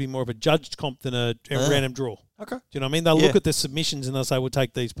think it would be more of a judged comp than a random draw. Okay. Do you know what I mean? They'll look at the submissions and they'll say, "We'll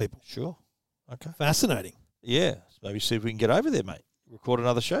take these people." Sure. Okay. Fascinating. Yeah. Maybe see if we can get over there, mate. Record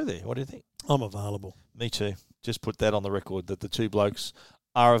another show there. What do you think? I'm available. Me too. Just put that on the record that the 2 blokes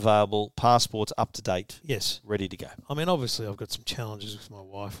are available, passports up to date, yes, ready to go. I mean, obviously, I've got some challenges with my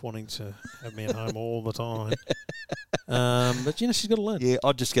wife wanting to have me at home all the time. But, she's got to learn. Yeah,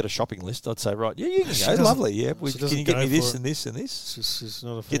 I'd just get a shopping list. I'd say, right, you can go. Lovely, yeah. Can you get me this and this and this? She's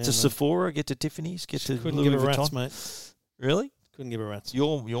not a fan. Get to Sephora, get to Tiffany's, get to couldn't Louis give a Vuitton. Rats, mate. Really? Couldn't give a rats.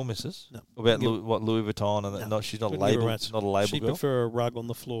 Your missus? No. About Louis Vuitton and no, she's not a label. Not a label She'd girl. prefer a rug on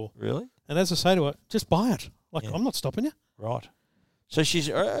the floor. Really? And as I say to her, just buy it. I'm not stopping you. Right. So she's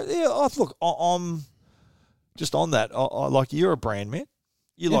look. I'm just on that. I like you're a brand man.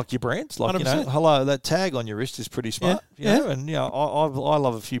 You like your brands, like 100%. Hello, that tag on your wrist is pretty smart. Yeah. And I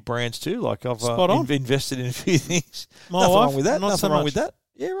love a few brands too. Like I've invested in a few things. My Nothing wife, wrong with that. not Nothing so wrong much. with that.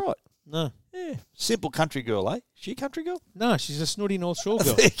 Yeah, right. No. Yeah, simple country girl, eh? She a country girl? No, she's a snooty North Shore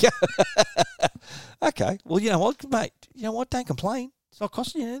girl. There you go. Okay. Well, you know what, mate? You know what? Don't complain. It's not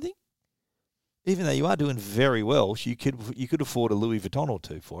costing you anything. Even though you are doing very well, you could afford a Louis Vuitton or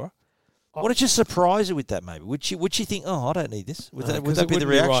 2 for her. Why don't you surprise her with that, maybe? Would she think, oh, I don't need this? Would that be the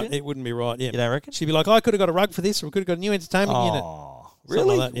reaction? Right. It wouldn't be right, yeah. You don't reckon? She'd be like, I could have got a rug for this, or we could have got a new entertainment unit. Oh,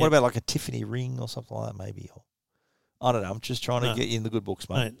 really? Like that, yeah. What about like a Tiffany ring or something like that, maybe? I don't know. I'm just trying to get you in the good books,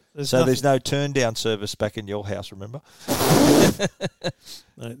 mate. There's there's no turn down service back in your house, remember?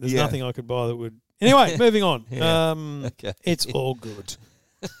 There's nothing I could buy that would. Anyway, moving on. Okay. It's all good.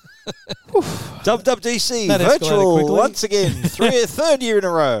 WWDC That virtual once again, third year in a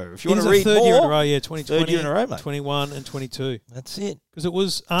row. If you want to read more, third year in a row, 2020, third year in a row, mate. 21 and 22. That's it. Because it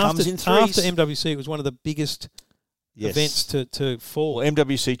was after MWC, it was one of the biggest events to fall. Well,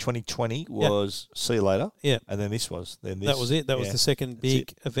 MWC 2020 was see you later. Yeah, and then this was that was it. That was the second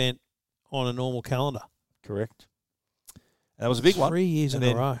big event on a normal calendar. Correct. And that was a big one. 3 years in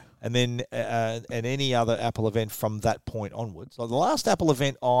a row. And then and any other Apple event from that point onwards. Like the last Apple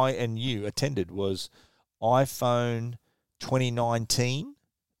event I and you attended was iPhone 2019,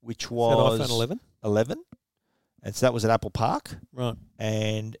 which was iPhone 11. And so that was at Apple Park. Right.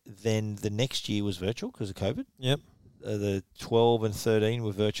 And then the next year was virtual because of COVID. Yep. The 12 and 13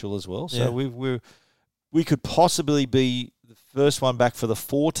 were virtual as well. So we could possibly be the first one back for the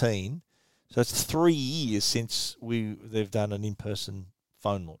 14. So it's 3 years since they've done an in-person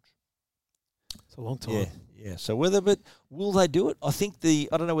phone launch. It's a long time. Yeah. So will they do it? I think I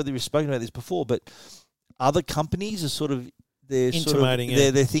don't know whether we've spoken about this before, but other companies are sort of intimating.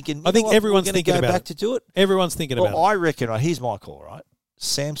 They're thinking. I think everyone's thinking about back to do it. Everyone's thinking about it. I reckon. Right, here's my call. Right,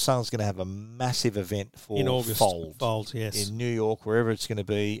 Samsung's going to have a massive event for in August. Fold, yes, in New York, wherever it's going to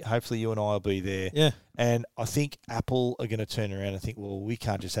be. Hopefully, you and I will be there. Yeah. And I think Apple are going to turn around and think, well, we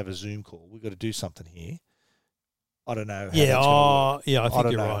can't just have a Zoom call. We've got to do something here. I don't know. I think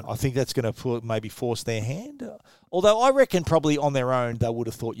you're right. I think that's going to maybe force their hand. Although I reckon probably on their own they would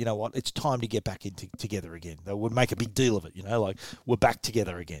have thought, you know what, it's time to get back together again. They would make a big deal of it, like we're back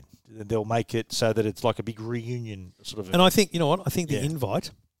together again. They'll make it so that it's like a big reunion sort of. And I think, I think the invite,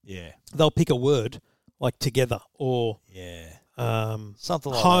 they'll pick a word like together or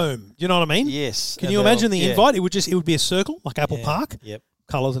something like home. That. You know what I mean? Yes. Can you imagine the invite? It would be a circle like Apple Park. Yep.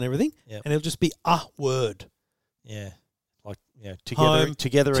 Colours and everything. Yep. And it'll just be a word. Yeah. Like,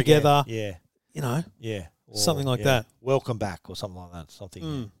 together again. Yeah. Yeah. Or, something like that. Welcome back or something like that.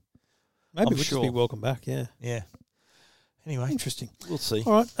 Something. Maybe it would just be welcome back, yeah. Yeah. Anyway. Interesting. We'll see.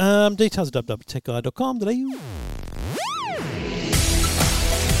 All right. Details at www.techguide.com.au.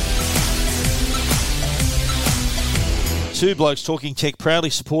 Two Blokes Talking Tech, proudly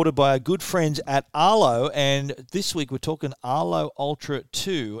supported by our good friends at Arlo, and this week we're talking Arlo Ultra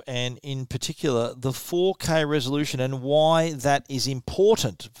 2, and in particular the 4K resolution and why that is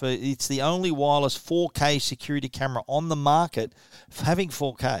important. It's the only wireless 4K security camera on the market. Having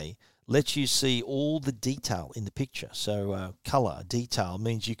 4K lets you see all the detail in the picture. So color, detail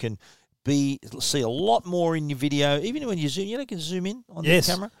means you can see a lot more in your video, even when you zoom. You can zoom in on the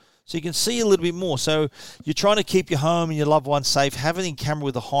camera. So you can see a little bit more. So you're trying to keep your home and your loved ones safe. Having a camera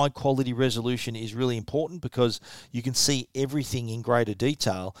with a high-quality resolution is really important because you can see everything in greater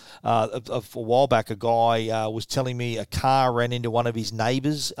detail. A while back, a guy was telling me a car ran into one of his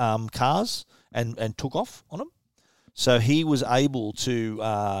neighbours' cars and took off on him. So he was able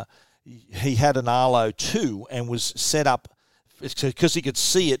to he had an Arlo 2 and was set up because he could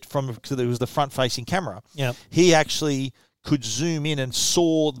see it because it was the front-facing camera. Yeah, he actually could zoom in and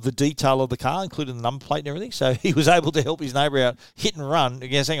saw the detail of the car, including the number plate and everything. So he was able to help his neighbour out, hit and run.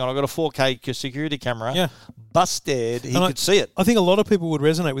 Again, hang on, I've got a 4K security camera. Yeah. Busted. He could see it. I think a lot of people would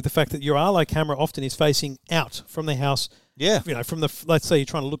resonate with the fact that your Arlo camera often is facing out from the house. Yeah. From let's say you're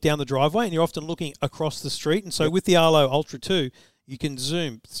trying to look down the driveway and you're often looking across the street. And so with the Arlo Ultra 2, you can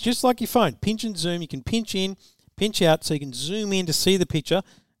zoom. It's just like your phone. Pinch and zoom. You can pinch in, pinch out, so you can zoom in to see the picture.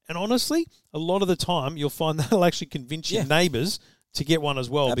 And honestly, a lot of the time you'll find that'll actually convince your neighbours to get one as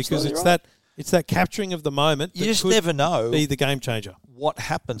well. Absolutely, because it's that capturing of the moment. You just never know. Be the game changer. What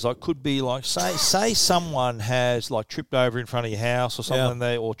happens? Like, could be like say someone has like tripped over in front of your house or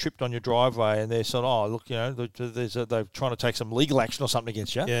something, or tripped on your driveway, and they're sort of, look, they're trying to take some legal action or something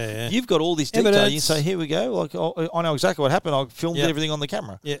against you. Yeah. You've got all this detail. You say, here we go. Like, I know exactly what happened. I filmed everything on the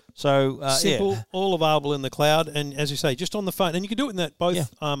camera. Yeah. So simple, all available in the cloud, and as you say, just on the phone, and you can do it in that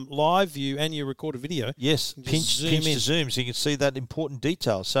both live view and your recorded video. Yes, pinch to zoom, so you can see that important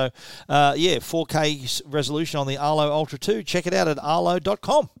detail. So 4K resolution on the Arlo Ultra 2. Check it out at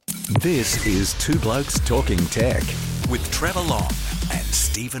arlo.com. This is Two Blokes Talking Tech with Trevor Long and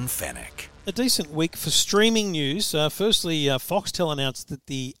Stephen Fennick. A decent week for streaming news. Firstly, Foxtel announced that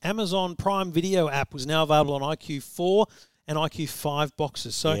the Amazon Prime Video app was now available on IQ4 and IQ5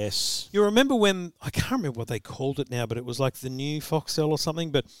 boxes. So you remember when, I can't remember what they called it now, but it was like the new Foxtel or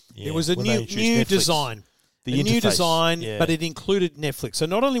something, but it was a new design. The new design, but it included Netflix. So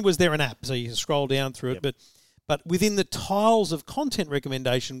not only was there an app, so you can scroll down through it, but within the tiles of content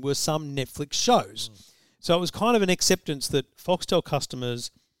recommendation were some Netflix shows. So it was kind of an acceptance that Foxtel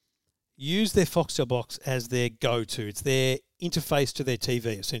customers use their Foxtel box as their go-to. It's their interface to their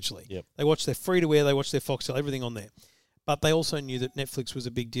TV, essentially. Yep. They watch their free-to-air, they watch their Foxtel, everything on there. But they also knew that Netflix was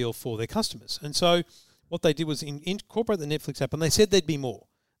a big deal for their customers. And so what they did was incorporate the Netflix app, and they said there'd be more.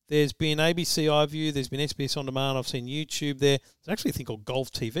 There's been ABC iView, there's been SBS On Demand, I've seen YouTube there. There's actually a thing called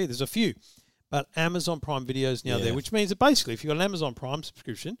Golf TV. There's a few. But Amazon Prime Video's now there, which means that basically if you've got an Amazon Prime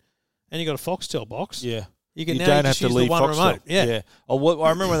subscription and you've got a Foxtel box, you can now don't have just to use leave the one Foxtel. remote. Yeah. I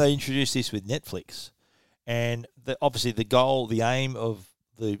remember when they introduced this with Netflix, and obviously the goal, the aim of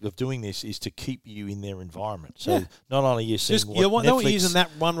doing this is to keep you in their environment. So not only you're seeing they want you using that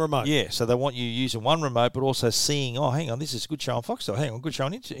one remote. Yeah, so they want you using one remote, but also seeing, oh, hang on, this is a good show on Foxtel. Hang on, good show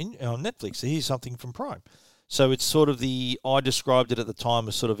on Netflix. So here's something from Prime. So it's sort of I described it at the time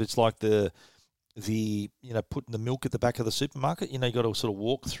as sort of, it's like the putting the milk at the back of the supermarket. You got to sort of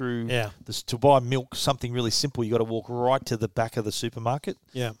walk through this to buy milk, something really simple. You got to walk right to the back of the supermarket.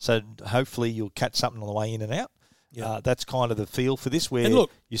 Yeah. So hopefully you'll catch something on the way in and out. Yeah. That's kind of the feel for this, where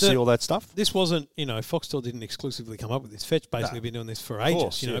you see all that stuff. This wasn't, Foxtel didn't exclusively come up with this. Fetch basically been doing this for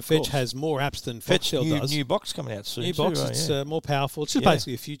ages. Fetch has more apps than Foxtel does. New box coming out soon. New box, it's more powerful. It's just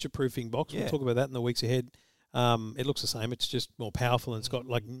basically a future-proofing box. We'll talk about that in the weeks ahead. It looks the same. It's just more powerful, and it's got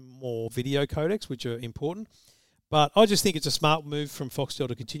like more video codecs, which are important. But I just think it's a smart move from Foxtel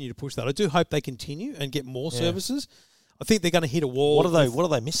to continue to push that. I do hope they continue and get more services. I think they're going to hit a wall. What are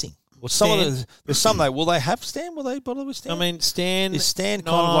they missing? Well, there's some though. Will they have Stan? Will they bother with Stan? I mean, Stan is Stan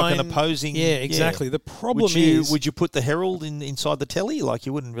kind of like an opposing. Yeah, exactly. The problem would you put the Herald inside the telly? Like,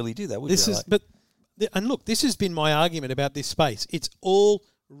 you wouldn't really do that, would you? And look, this has been my argument about this space. It's all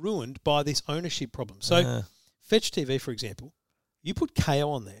ruined by this ownership problem. So, Fetch TV, for example, you put KO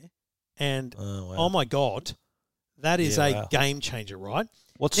on there, and oh my God, that is a game changer, right?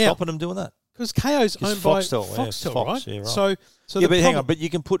 What's stopping them doing that? Because KO's owned by Foxtel, right? Yeah, right. So but hang on, but you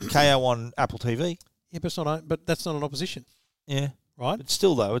can put KO on Apple TV. Yeah, but that's not an opposition. Yeah, right. But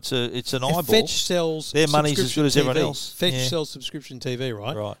still, though, it's an eyeball. Fetch sells their money's as good as everyone else. Fetch sells subscription TV,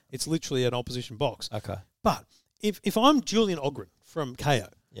 right? Right. It's literally an opposition box. Okay. But if I'm Julian Ogren from KO,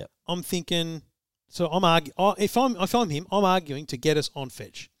 I'm thinking. So if I'm him, I'm arguing to get us on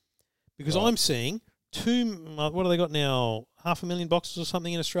Fetch, because I'm seeing what have they got now? 500,000 boxes or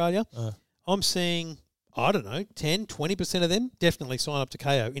something in Australia. I'm seeing, I don't know, 10, 20% of them definitely sign up to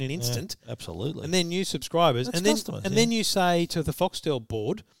KO in an instant. Absolutely. And then new subscribers. That's then you say to the Foxtel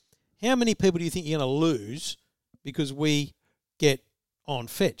board, how many people do you think you're going to lose because we get on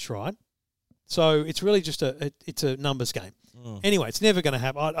Fetch, right? So it's really just it's a numbers game. Anyway, it's never going to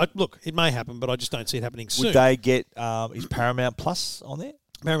happen. Look, it may happen, but I just don't see it happening soon. Would they get is Paramount Plus on there?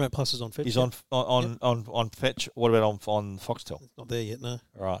 Paramount Plus is on Fetch. Is on Fetch. What about on Foxtel? It's not there yet, no.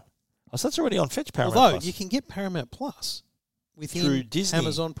 Right. Oh, so that's already on Fetch, Paramount Although Plus. you can get Paramount Plus through Disney.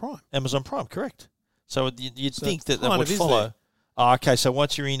 Amazon Prime. Amazon Prime, correct. So you'd think that would follow. Oh, okay, so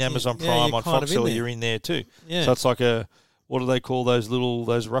once you're in Amazon Prime on Foxtel, you're in there too. Yeah. So it's like what do they call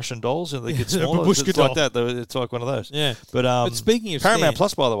those Russian dolls? And they get smaller. It's like that. It's like one of those. Yeah. But speaking of Paramount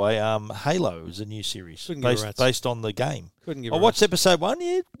Plus, by the way, Halo is a new series based on the game. I watched episode 1.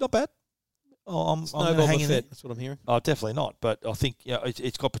 Yeah, not bad. I'm hanging there. That's what I'm hearing. Oh, definitely not. But I think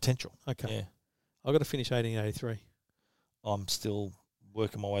it's got potential. Okay. Yeah. I've got to finish 1883. I'm still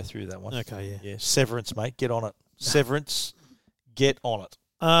working my way through that one. Okay, yeah. Yeah. Severance, mate. Get on it. Severance. Get on it.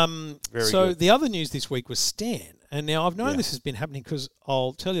 Very good. The other news this week was Stan. And now I've known this has been happening because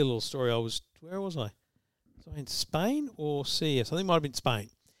I'll tell you a little story. Where was I? Was I in Spain or CS? I think it might have been Spain.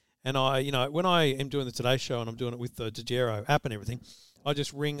 And when I am doing the Today Show and I'm doing it with the Degero app and everything, I've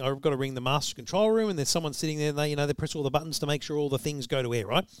got to ring the master control room, and there's someone sitting there, and they press all the buttons to make sure all the things go to air,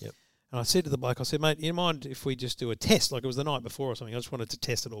 right? Yep. And I said to the bloke, mate, you mind if we just do a test, like it was the night before or something? I just wanted to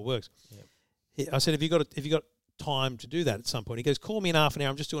test it all works. Yep. I said, have you got time to do that at some point? He goes, call me in half an hour.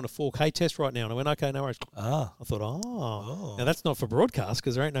 I'm just doing a 4K test right now. And I went, okay, no worries. I thought, now that's not for broadcast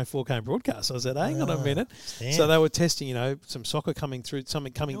because there ain't no 4K broadcast. So I said, hang on a minute. Stan. So they were testing, some soccer coming through,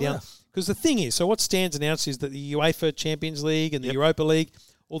 something coming down. Because the thing is, so what Stan's announced is that the UEFA Champions League and the Europa League,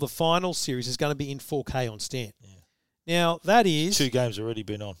 all the final series is going to be in 4K on Stan. Yeah. Now, that is... 2 games already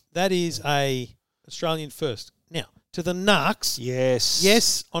been on. That is a Australian first. Now, to the Nucks...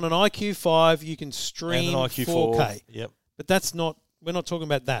 Yes, on an IQ5, you can stream and an IQ4, 4K. Yep. But that's not... We're not talking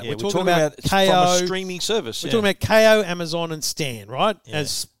about that. Yeah, we're talking about KO... From a streaming service. We're talking about KO, Amazon and Stan, right? Yeah.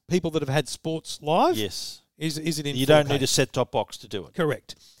 As people that have had sports live. Yes. Is it in 4K? You don't need a set-top box to do it.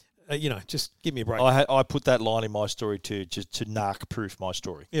 Correct. just give me a break. I put that line in my story too, just to narc proof my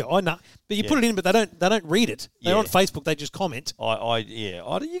story. Yeah, I know. But you put it in, but they don't read it. They're on Facebook. They just comment. You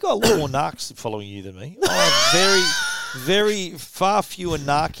got a lot more narcs following you than me. I have very far fewer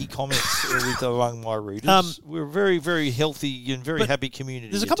narky comments among my readers. We're a very, very healthy and very happy community.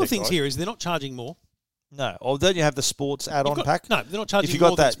 There's a couple of things here. Is they're not charging more. No. Or then you have the sports add-on pack. No, they're not charging if you more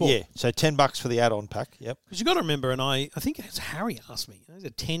got that, than sport. Yeah. So $10 for the add-on pack. Yep. Because you got to remember, and I think it's Harry asked me. There's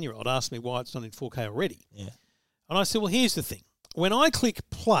a 10-year-old asked me why it's not in 4K already. Yeah. And I said, well, here's the thing. When I click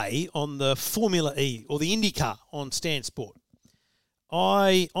play on the Formula E or the IndyCar on Stan Sport,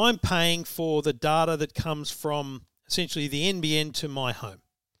 I'm paying for the data that comes from essentially the NBN to my home.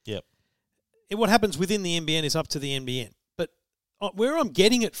 Yep. And what happens within the NBN is up to the NBN. But where I'm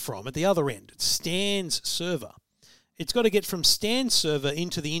getting it from at the other end, it's Stan's server. It's got to get from Stan's server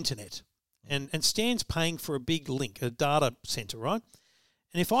into the internet. And Stan's paying for a big link, a data center, right?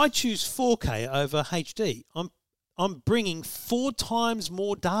 And if I choose 4K over HD, I'm bringing 4 times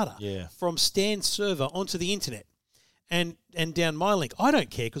more data from Stan's server onto the internet and down my link. I don't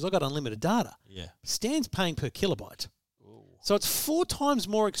care because I've got unlimited data. Yeah. Stan's paying per kilobyte. Ooh. So it's 4 times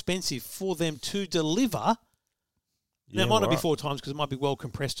more expensive for them to deliver. Now, it might not be 4 times because it might be well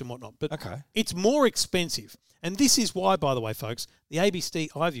compressed and whatnot, but it's more expensive. And this is why, by the way, folks, the ABC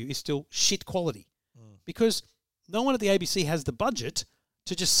iView is still shit quality because no one at the ABC has the budget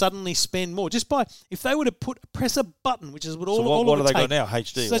to just suddenly spend more. Just if they were to press a button, which is what all what it do would they take. got now,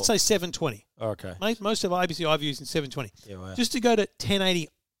 HD? So let's say 720. Oh, okay. Most of our ABC iViews in 720. Yeah, wow. Just to go to 1080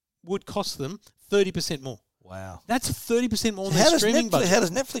 would cost them 30% more. Wow. That's 30% more than their streaming budget. How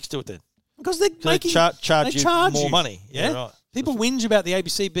does Netflix do it then? Because they're making... Charge you more money. Yeah, right. People whinge about the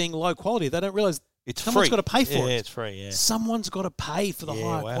ABC being low quality. They don't realise someone's got to pay for it. Yeah, it's free, yeah. Someone's got to pay for the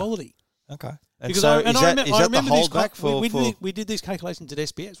higher quality. Okay. And because so I remember the holdback we did these calculations at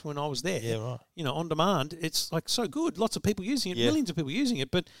SBS when I was there. Yeah, right. On demand, it's like so good. Lots of people using it, millions of people using it.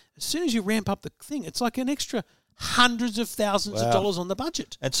 But as soon as you ramp up the thing, it's like an extra hundreds of thousands of dollars on the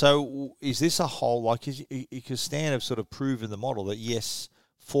budget. And so is this a whole, because Stan have sort of proven the model that, yes,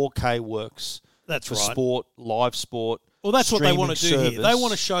 4K works for sport, live sport. Well, that's what they want to do service. here. They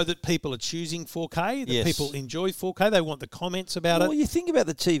want to show that people are choosing 4K, that people enjoy 4K. They want the comments about it. Well, you think about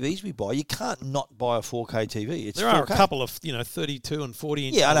the TVs we buy. You can't not buy a 4K TV. There are a couple of 32 and 40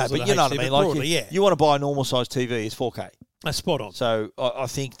 inch. Yeah, I know, but you know what I mean. Like you want to buy a normal size TV, it's 4K. That's spot on. So I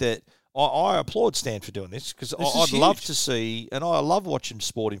think that I applaud Stan for doing this because I'd love to see, and I love watching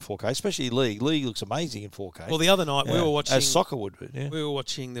sport in 4K, especially League. League looks amazing in 4K. Well, the other night we were watching, as soccer would. Yeah. We were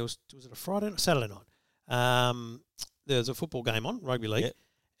watching. Was it a Friday night, Saturday night? There was a football game on, rugby league,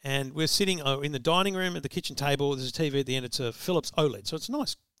 and we're sitting in the dining room at the kitchen table. There's a TV at the end. It's a Philips OLED, so it's a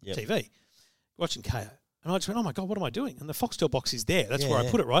nice TV. Watching KO. And I just went, oh, my God, what am I doing? And the Foxtel box is there. That's where I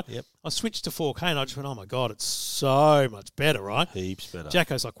put it, right? Yep. I switched to 4K, and I just went, oh, my God, it's so much better, right? Heaps better.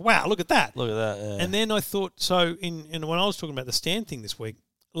 Jacko's like, wow, look at that. Look at that, yeah. And then I thought, so when I was talking about the Stan thing this week,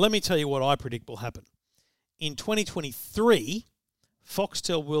 let me tell you what I predict will happen. In 2023...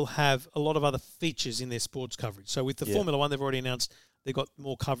 Foxtel will have a lot of other features in their sports coverage. So with the Formula 1, they've already announced they've got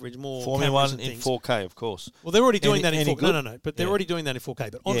more coverage, more Formula 1 in 4K, of course. Well, they're already doing that in 4K. No. But they're already doing that in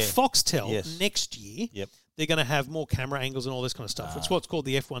 4K. But on Yeah. Foxtel Yes. next year, Yep. they're going to have more camera angles and all this kind of stuff. It's what's called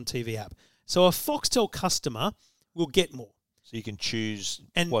the F1 TV app. So a Foxtel customer will get more. So you can choose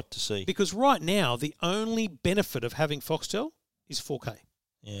what to see. Because right now, the only benefit of having Foxtel is 4K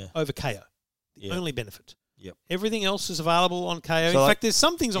over KO. The only benefit. Yep. Everything else is available on KO. So in fact, there's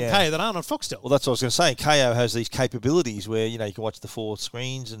some things on KO that aren't on Foxtel. Well, that's what I was going to say. KO has these capabilities where, you can watch the 4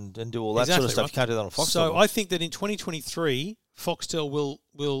 screens and do all that sort of stuff. Right. You can't do that on Foxtel. So I think that in 2023, Foxtel will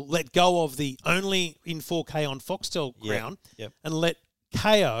let go of the only in 4K on Foxtel ground and let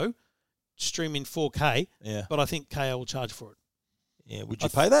KO stream in 4K. Yeah. But I think KO will charge for it. Yeah. Would you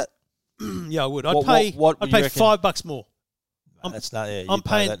pay that? Yeah, I would. I'd pay $5 more. That's not. Yeah, I'm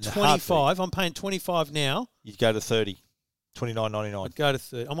paying 25. I'm paying 25 now. You'd go to 30, $29.99. I'd go to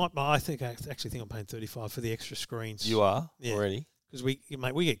 30. I actually think I'm paying 35 for the extra screens. You are already because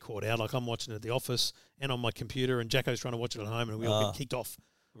we get caught out. Like I'm watching it at the office and on my computer, and Jacko's trying to watch it at home, and we all get kicked off.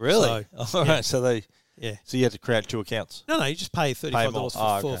 Really? So, all right. So So you had to create 2 accounts. No, you just pay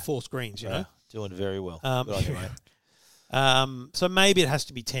 $35 for 4 screens. You know, doing very well. So maybe it has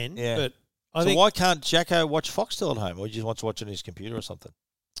to be 10. Yeah. But why can't Jacko watch Foxtel at home, or he just wants to watch it on his computer or something?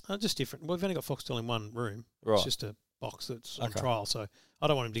 Just different. We've only got Foxtel in one room. Right. It's just a box that's on trial, so I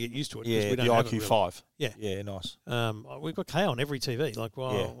don't want him to get used to it. Yeah, we don't the have IQ5. Yeah. Yeah, nice. We've got KO on every TV. Like,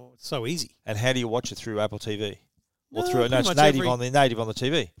 it's so easy. And how do you watch it through Apple TV? Or through it? No, it's native on the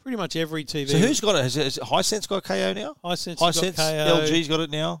TV. Pretty much every TV. So who's got it? Has Hisense got KO now? Hisense got KO. LG's got it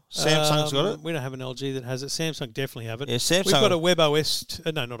now. Samsung's got it. We don't have an LG that has it. Samsung definitely have it. Yeah, Samsung. We've got a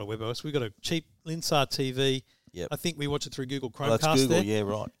WebOS. No, not a WebOS. We've got a cheap Linsar TV. Yep. I think we watch it through Google Chromecast. Well, that's Google, there. Yeah,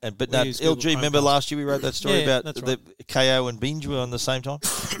 right. But no, LG, remember last year we wrote that story about the KO and Binge were on the same time?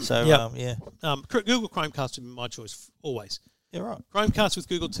 So, Google Chromecast would be my choice, always. Yeah, right. Chromecast with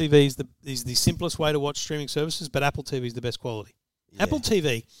Google TV is the simplest way to watch streaming services, but Apple TV is the best quality. Yeah. Apple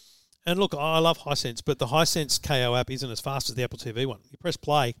TV, and look, I love Hisense, but the Hisense KO app isn't as fast as the Apple TV one. You press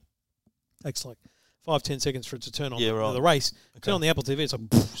play, it takes like 5-10 seconds for it to turn on the race. Okay. Turn on the Apple TV, it's like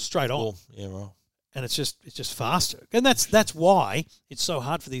straight on. Cool. Yeah, right. And it's just faster. And that's why it's so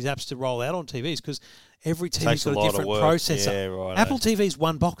hard for these apps to roll out on TVs, because every TV's got a different processor. Yeah, right. Apple TV's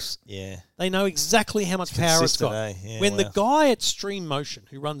one box. Yeah. They know exactly how much power it's got. Yeah, when the guy at Stream Motion,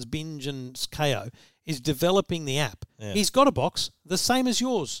 who runs Binge and KO, is developing the app, he's got a box the same as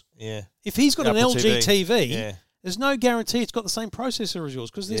yours. Yeah. If he's got an LG TV, there's no guarantee it's got the same processor as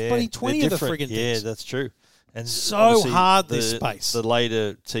yours, because there's bloody 20 of the friggin' things. Yeah, that's true. And so hard, this space. The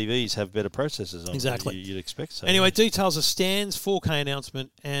later TVs have better processors on them. Exactly. You'd expect so. Anyway, details of Stan's 4K announcement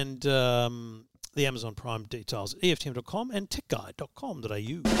and the Amazon Prime details at EFTM.com and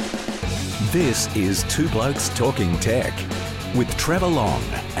techguide.com.au. This is Two Blokes Talking Tech with Trevor Long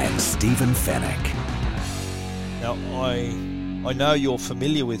and Stephen Fennick. Now, I know you're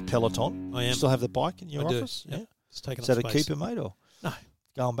familiar with Peloton. I am. You still have the bike in your office? Yep. Yeah. It's taken Is that up a space. keeper, mate, or? No.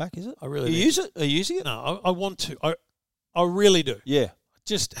 Going back, is it? I really use it? Are you using it? No, I want to. I really do. Yeah. I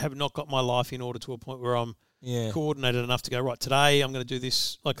just have not got my life in order to a point where I'm coordinated enough to go, right, today I'm going to do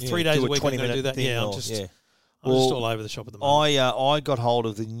this, like 3 days a week I'm going to do that. I'm just all over the shop at the moment. I got hold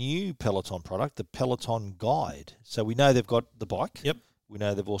of the new Peloton product, the Peloton Guide. So we know they've got the bike. Yep. We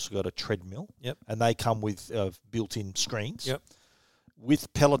know they've also got a treadmill. Yep. And they come with built-in screens. Yep.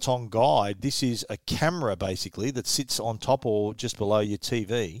 With Peloton Guide, this is a camera basically that sits on top or just below your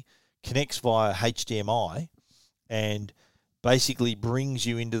TV, connects via HDMI, and basically brings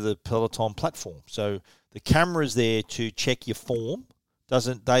you into the Peloton platform. So the camera's there to check your form.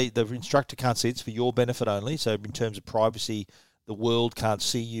 The instructor can't see it. It's for your benefit only. So in terms of privacy, the world can't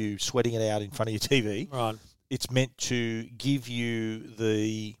see you sweating it out in front of your TV. Right. It's meant to give you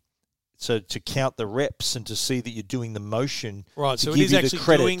to count the reps and to see that you're doing the motion. Right, so it is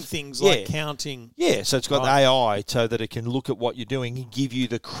actually doing things like counting. Yeah, so it's got the AI so that it can look at what you're doing and give you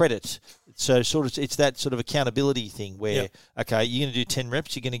the credit. So it's that sort of accountability thing where, okay, you're going to do 10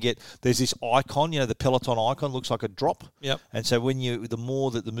 reps, you're going to get, there's this icon, the Peloton icon looks like a drop. Yep. And so the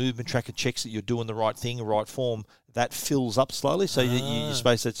more that the movement tracker checks that you're doing the right thing, the right form, that fills up slowly. So you're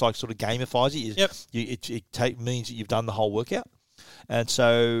supposed to, it's like sort of gamifies it. It means that you've done the whole workout. And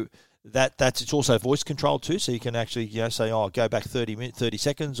so it's also voice controlled too, so you can actually say, go back 30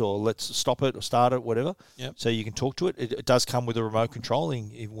 seconds, or let's stop it or start it, whatever. Yep. So you can talk to it. It does come with a remote controlling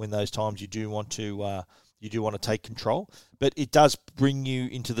when those times you do want to take control. But it does bring you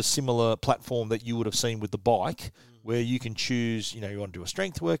into the similar platform that you would have seen with the bike, where you can choose, you want to do a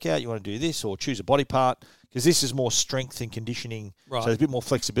strength workout, you want to do this, or choose a body part, because this is more strength and conditioning. Right. So there's a bit more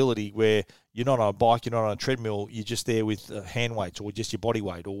flexibility where you're not on a bike, you're not on a treadmill, you're just there with hand weights or just your body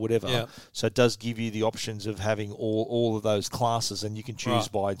weight or whatever. Yeah. So it does give you the options of having all of those classes, and you can choose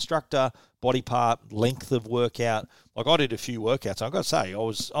by instructor, body part, length of workout. Like I did a few workouts. I've got to say,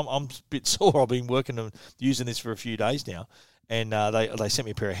 I'm a bit sore. I've been working and using this for a few days now. And they sent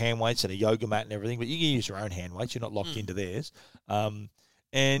me a pair of hand weights and a yoga mat and everything, but you can use your own hand weights. You're not locked into theirs.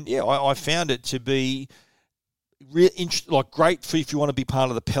 I found it to be great for if you want to be part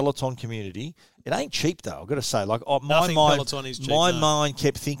of the Peloton community. It ain't cheap though. I've got to say, Peloton is cheap. My mind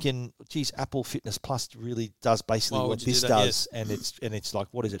kept thinking, geez, Apple Fitness Plus really does basically what this does, and it's like,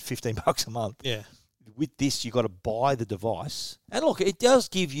 what is it, $15 a month? Yeah. With this, you got to buy the device, and look, it does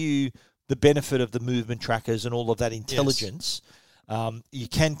give you the benefit of the movement trackers and all of that intelligence. Yes. You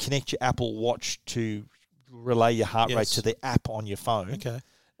can connect your Apple Watch to relay your heart rate to the app on your phone. Okay.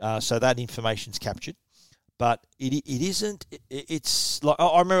 So that information's captured. But it isn't. It's like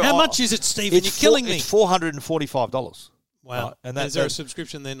I remember. How much is it, Stephen? You're killing me. It's $445. Wow. Right? And is there a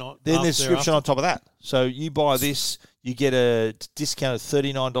subscription? Then there's a subscription on top of that. So you buy this, you get a discount of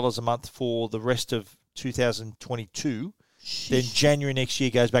 $39 a month for the rest of 2022. Sheesh. Then January next year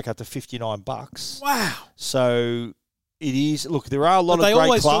goes back up to $59. Wow. So it is. Look, there are a lot of great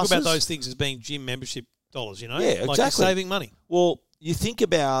classes. They always talk about those things as being gym membership dollars. Yeah, exactly. Like you're saving money. Well, you think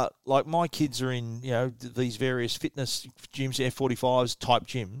about, like, my kids are in, these various fitness gyms, F45s type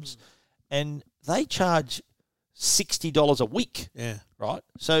gyms, and they charge $60 a week. Yeah. Right?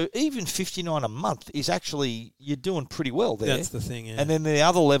 So even $59 a month is actually, you're doing pretty well there. That's the thing, yeah. And then the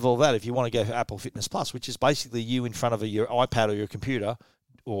other level of that, if you want to go for Apple Fitness Plus, which is basically you in front of your iPad or your computer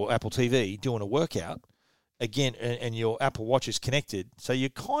or Apple TV doing a workout, again, and your Apple Watch is connected, so you're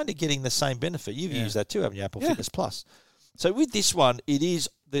kind of getting the same benefit. You've used that too, haven't you, Apple Fitness Plus? So with this one, it is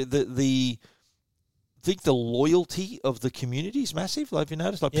I think the loyalty of the community is massive. Like, have you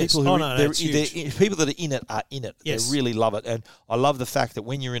noticed? Like people who people that are in it are in it. Yes. They really love it, and I love the fact that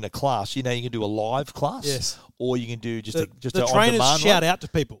when you're in a class, you can do a live class, or you can do just the trainers shout out to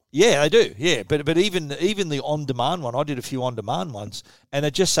people. Yeah, they do. Yeah, but even the on demand one, I did a few on demand ones, and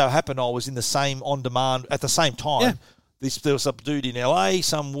it just so happened I was in the same on demand at the same time. Yeah. There was a dude in LA,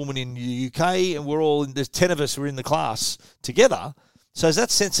 some woman in the UK, and we're all there's 10 of us were in the class together. So there's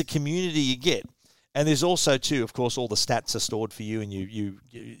that sense of community you get. And there's also, too, of course, all the stats are stored for you, and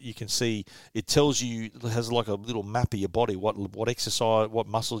you can see it tells you, it has like a little map of your body, what exercise, what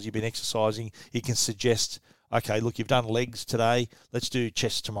muscles you've been exercising. It can suggest, okay, look, you've done legs today, let's do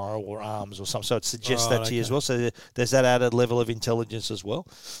chest tomorrow or arms or something. So it suggests that to you as well. So there's that added level of intelligence as well.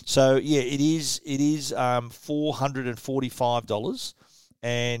 So, yeah, it is $445.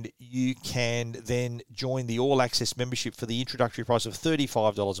 And you can then join the All Access membership for the introductory price of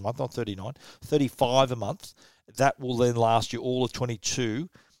 $35 a month, not $39, $35 a month. That will then last you all of 22.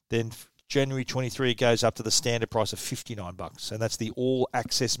 Then January 23 it goes up to the standard price of $59, and that's the All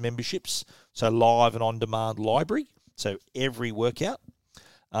Access memberships. So live and on demand library. So every workout.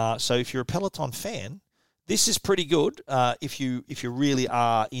 So if you're a Peloton fan, this is pretty good if you really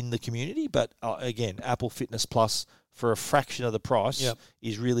are in the community. But again, Apple Fitness Plus, for a fraction of the price,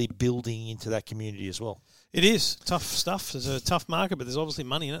 is really building into that community as well. It is tough stuff. There's a tough market, but there's obviously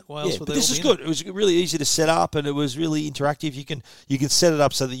money in it. Why else would they? This is good. It was really easy to set up, and it was really interactive. You can set it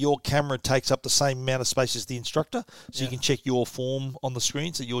up so that your camera takes up the same amount of space as the instructor, so you can check your form on the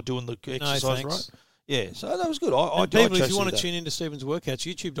screen, so you're doing the exercise right. Yeah, so that was good. If you want to tune into Stephen's workouts,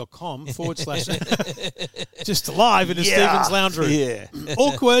 youtube.com / just live into Stephen's lounge room. Yeah.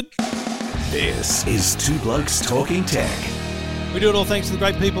 Awkward. This is Two Blokes Talking Tech. We do it all thanks to the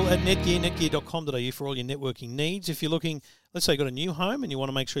great people at Netgear, netgear.com.au for all your networking needs. If you're looking, let's say you've got a new home and you want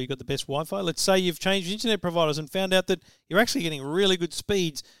to make sure you've got the best Wi-Fi. Let's say you've changed internet providers and found out that you're actually getting really good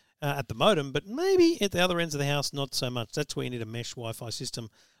speeds at the modem, but maybe at the other ends of the house, not so much. That's where you need a mesh Wi-Fi system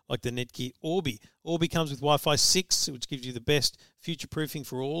like the Netgear Orbi. Orbi comes with Wi-Fi 6, which gives you the best future-proofing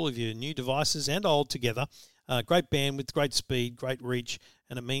for all of your new devices and old together. Great bandwidth, great speed, great reach,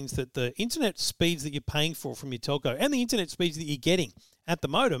 and it means that the internet speeds that you're paying for from your telco and the internet speeds that you're getting at the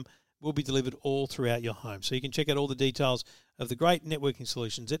modem will be delivered all throughout your home. So you can check out all the details of the great networking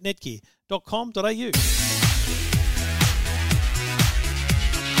solutions at netgear.com.au.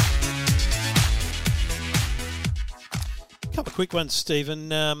 A couple of quick ones,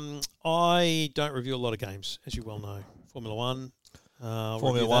 Stephen. I don't review a lot of games, as you well know. Formula One,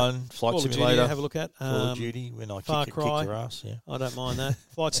 Flight Simulator. Duty, have a look at. Call of Duty, when I kick your ass. Yeah. I don't mind that.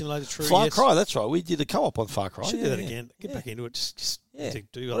 Flight Simulator, true. Far Cry, that's right. We did a co-op on Far Cry. Should do that again. Get back into it. Just Why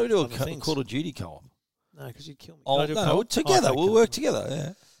do don't we do a Call of Duty co-op? No, because you'd kill me. Oh, no, together. We'll work together.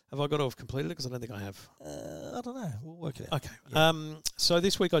 Yeah. Have I got to have completed it? Because I don't think I have. I don't know. We'll work it out. Okay. Yeah. So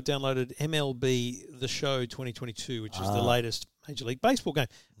this week I downloaded MLB The Show 2022, which is the latest Major League Baseball game.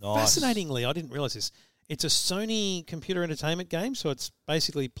 Nice. Fascinatingly, I didn't realise this. It's a Sony computer entertainment game, so it's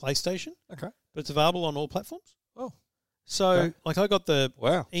basically PlayStation. Okay. But it's available on all platforms. Oh. So, I got the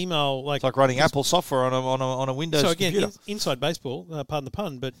email. It's like running Apple software on a Windows computer. So, again, inside baseball, pardon the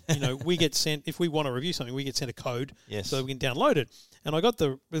pun, but, we get sent, if we want to review something, we get sent a code so we can download it. And I got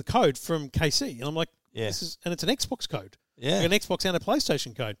the code from KC, and I'm like, this is, and it's an Xbox code. Yeah. Like an Xbox and a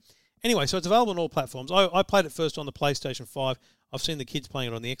PlayStation code. Anyway, so it's available on all platforms. I played it first on the PlayStation 5. I've seen the kids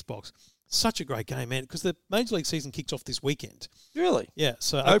playing it on the Xbox. Such a great game, man, because the Major League season kicks off this weekend. Really? Yeah.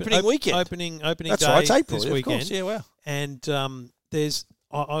 So opening weekend. Opening That's day right, it's April, this weekend. Of course. Yeah, wow. And there's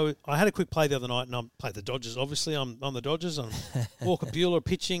I had a quick play the other night, and I played the Dodgers. Obviously, I'm the Dodgers. I'm Walker Buehler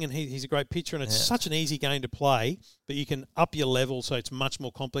pitching, and he's a great pitcher, and it's such an easy game to play. But you can up your level, so it's much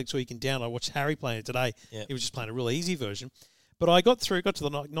more complex. Or you can down. I watched Harry playing it today. Yep. He was just playing a really easy version. But I got to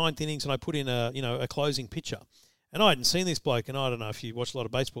the ninth innings, and I put in a closing pitcher. And I hadn't seen this bloke, and I don't know if you watch a lot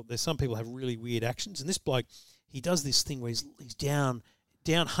of baseball. There's some people have really weird actions, and this bloke, he does this thing where he's down,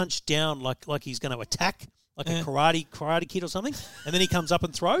 hunched down, like he's going to attack, like a karate kid or something, and then he comes up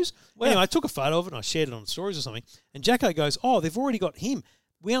and throws. Well, anyway, I took a photo of it, and I shared it on stories or something, and Jacko goes, they've already got him.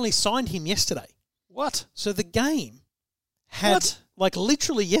 We only signed him yesterday. What? So the game had,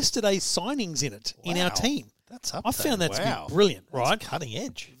 literally yesterday's signings in it in our team. That's up I found that wow. to be brilliant, That's right? cutting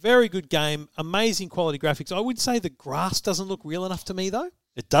edge. Very good game. Amazing quality graphics. I would say the grass doesn't look real enough to me, though.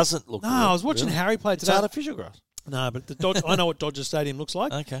 It doesn't look real. I was watching really? Harry play It's today. artificial grass. No, but I know what Dodger Stadium looks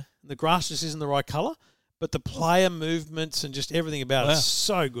like. Okay. The grass just isn't the right colour. But the player movements and just everything about it is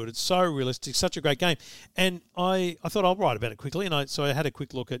so good. It's so realistic. Such a great game. And I thought I'll write about it quickly. And so I had a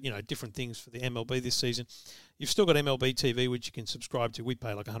quick look at, different things for the MLB this season. You've still got MLB TV, which you can subscribe to. We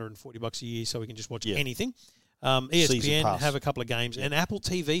pay like $140 a year, so we can just watch anything. ESPN have a couple of games. And Apple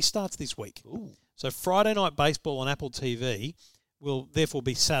TV starts this week. Ooh. So Friday Night Baseball on Apple TV will therefore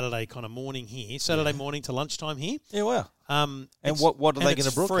be Saturday kind of morning here. Saturday morning to lunchtime here. Yeah, wow. And what are they going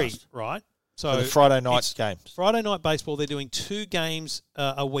to broadcast? Free, right? So the Friday night games. Friday Night Baseball, they're doing 2 games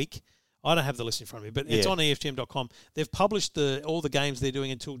a week. I don't have the list in front of me, but it's on ESPN.com. They've published all the games they're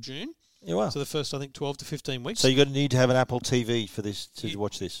doing until June. Yeah, wow. So the first, I think, 12 to 15 weeks. So you're going to need to have an Apple TV for this to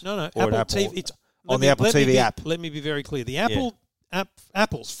watch this? No. Or Apple TV. It's on the Apple TV app. Let me be very clear. The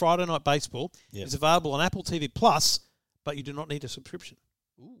Apple's Friday Night Baseball is available on Apple TV Plus, but you do not need a subscription.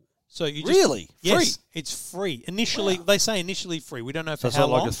 Ooh. So you just, really? Yes, free? It's free. Initially, they say initially free. We don't know for it's how not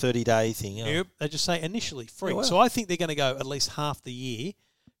long. like a 30-day thing. Nope. They just say initially free. Oh, wow. So I think they're going to go at least half the year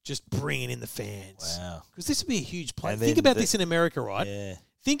just bringing in the fans. Wow. Because this would be a huge play. And Think then about this in America, right? Yeah.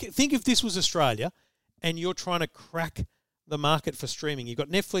 Think if this was Australia and you're trying to crack the market for streaming. You've got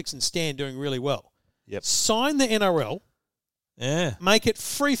Netflix and Stan doing really well. Yep. Sign the NRL. Yeah. Make it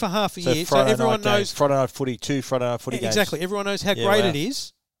free for half a year. So Friday everyone night games, knows. Friday night footy, 2 Friday night footy games. Exactly. Everyone knows how great it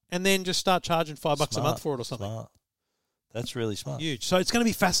is. And then just start charging $5 a month for it or something. Smart. That's really smart. Huge. So it's going to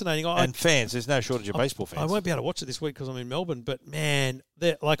be fascinating. And fans, there's no shortage of baseball fans. I won't be able to watch it this week because I'm in Melbourne. But man,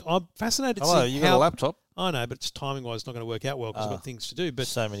 I'm fascinated. Hello, to see you got a laptop? I know, but it's timing-wise it's not going to work out well because I've got things to do. But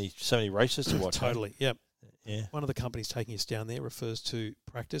so many races to watch. Totally. Yep. Yeah. One of the companies taking us down there refers to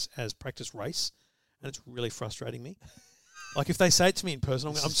practice as practice race, and it's really frustrating me. Like if they say it to me in person,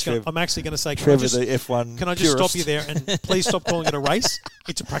 I'm actually going to say, Trevor, the F1 can I just stop you there and please stop calling it a race?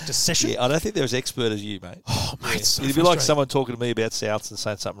 It's a practice session. Yeah, I don't think they're as expert as you, mate. Oh, mate, it's so it'd be like someone talking to me about Souths and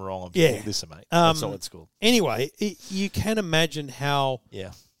saying something wrong. I'm thinking, listen, mate, that's not what it's called. Anyway, you can imagine how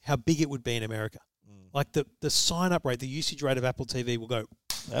big it would be in America. Like the sign-up rate, the usage rate of Apple TV will go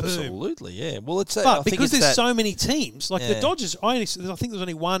absolutely, boom. Yeah. Well, but because there's so many teams, like the Dodgers, I think there's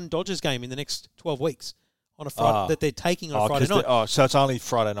only one Dodgers game in the next 12 weeks. On a Friday that they're taking on a Friday night. So it's only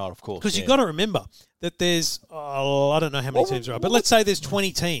Friday night, of course. Because you've got to remember that there's, I don't know how many teams there are, but let's say there's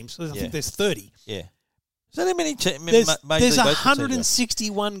 20 teams. I think there's 30. Yeah. Is that how many teams? There's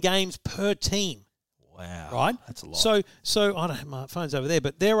 161 games per team. Wow. Right? That's a lot. So I don't have my phone's over there,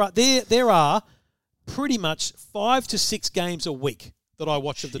 but there are pretty much 5 to 6 games a week that I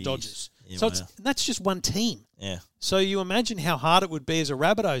watch of the Dodgers. Yeah, so that's just one team. Yeah. So you imagine how hard it would be as a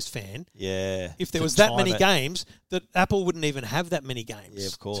Rabbitohs fan. Yeah. If there was that many games, that Apple wouldn't even have that many games. Yeah,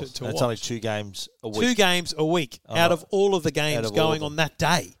 of course. To that's watch. only 2 games a week. 2 games a week out of all of the games going on that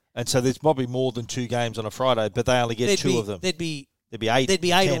day. And so there's probably more than 2 games on a Friday, but they only get 2 of them. There'd be 8. There'd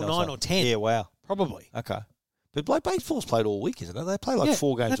be 8 or 9 or 10. Yeah, wow. Probably. Okay. But baseball's played all week, isn't it? They play like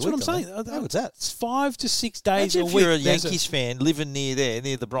 4 games that's a week. That's what I'm saying. How good's that? It's 5 to 6 days a week. If you're a Yankees fan living near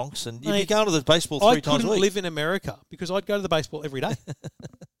the Bronx, and you'd be going to the baseball 3 times a week. I couldn't live in America because I'd go to the baseball every day.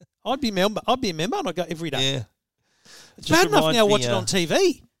 I'd be a member and I'd go every day. Yeah. It's bad enough now watching on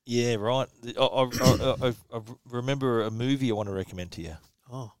TV. Yeah, right. I remember a movie I want to recommend to you.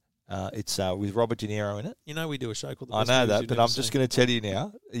 Oh. It's with Robert De Niro in it. You know we do a show called The I Best know Movies that, You've but Never I'm just going to tell you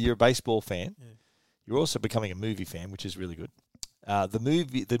now, you're a baseball fan. Yeah. You're also becoming a movie fan, which is really good. The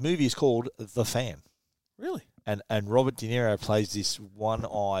movie is called The Fan. Really? And Robert De Niro plays this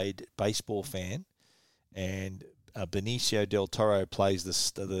one-eyed baseball fan, and Benicio del Toro plays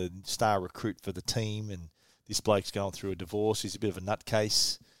the star recruit for the team, and this bloke's going through a divorce. He's a bit of a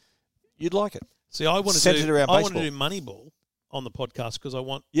nutcase. You'd like it. See, I want to do Moneyball on the podcast because I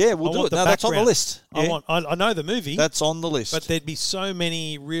want. Yeah, we'll do it. No, that's on the list. Yeah. I know the movie. That's on the list. But there'd be so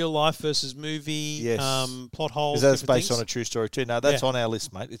many real life versus movie plot holes. Because that's based on a true story too. No, that's on our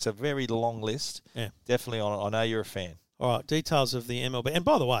list, mate. It's a very long list. Yeah, definitely on it. I know you're a fan. All right, details of the MLB. And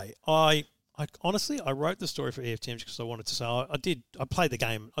by the way, I honestly wrote the story for EFTM because I wanted to say I played the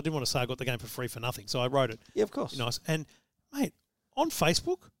game. I didn't want to say I got the game for free for nothing, so I wrote it. Yeah, of course. Nice. And mate, on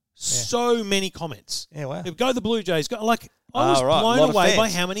Facebook, so many comments. Yeah, wow. Go the Blue Jays. Go like. I was blown away by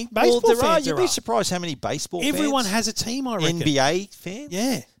how many baseball fans there are. You'd be surprised how many baseball fans. Everyone has a team, I reckon. NBA fans?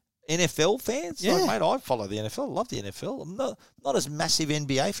 Yeah. NFL fans. Yeah. Like, mate, I follow the NFL. I love the NFL. I'm not as massive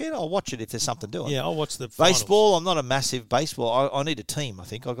NBA fan. I'll watch it if there's something doing. Yeah, I'll watch the baseball. finals. I'm not a massive baseball. I need a team. I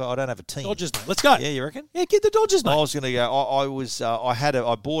think I don't have a team. Dodgers, mate. Let's go. Yeah, you reckon? Yeah, get the Dodgers, mate. I was going to go.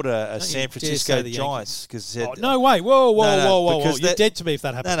 I bought a San Francisco Giants because no way. Whoa. You're dead to me if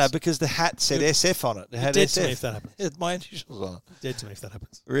that happens. No, because the hat said SF on it. It had dead SF. to me if that happens. Yeah, my initials on it. Dead to me if that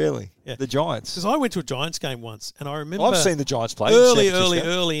happens. Really? Yeah. The Giants. Because I went to a Giants game once, and I remember I've seen the Giants play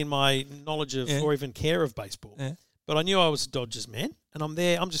early in my knowledge of or even care of baseball. Yeah. But I knew I was a Dodgers man, and I'm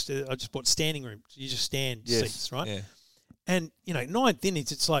there. I just bought standing room. You just stand seats, right? Yeah. And ninth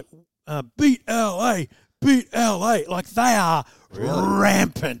innings, it's like beat LA. Like they are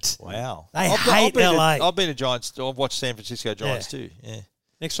rampant. Wow. They hate LA. I've been to Giants. I've watched San Francisco Giants too. Yeah.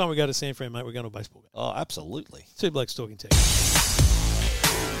 Next time we go to San Fran, mate, we're going to a baseball game. Oh, absolutely. Two Blokes Talking Tech.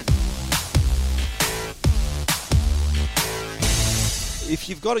 If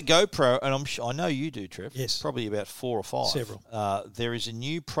you've got a GoPro, and I know you do, Trev. Yes. Probably about 4 or 5. Several. There is a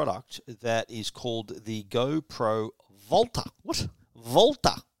new product that is called the GoPro Volta. What?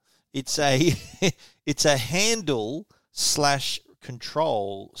 Volta. It's a handle /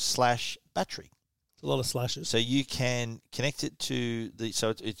 control / battery. A lot of slashes. So you can connect it to you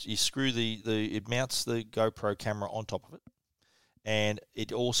screw it mounts the GoPro camera on top of it, and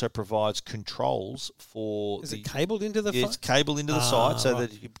it also provides controls for. Is it cabled into the phone? It's cabled into the side so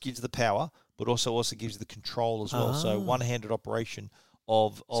right. that it gives the power, but also gives the control as well. So one-handed operation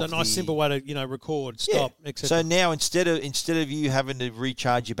of so a nice simple way to record, stop, etc. So now instead of you having to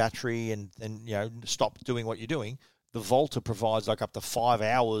recharge your battery and stop doing what you're doing, the Volta provides like up to 5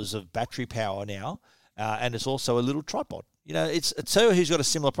 hours of battery power now, and it's also a little tripod. It's who's got a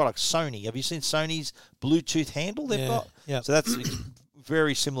similar product. Sony. Have you seen Sony's Bluetooth handle they've got? Yeah. So that's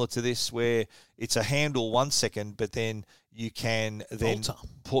very similar to this, where it's a handle 1 second, but then you can then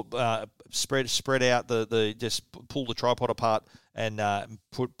put spread out the just pull the tripod apart and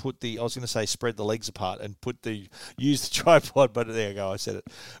put the I was going to say spread the legs apart and use the tripod, but there you go, I said it.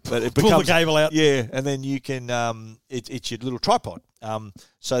 But it becomes pull the cable out. Yeah, and then you can it's your little tripod.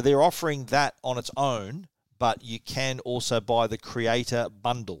 So they're offering that on its own, but you can also buy the Creator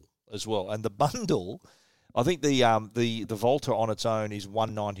Bundle as well. And the bundle, I think the Volta on its own is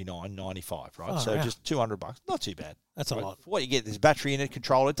 $199.95, right? So just $200, not too bad. That's a lot. For what you get, there's battery in it,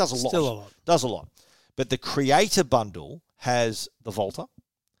 controller. It does a lot. Still a lot. Does a lot. But the Creator Bundle has the Volta,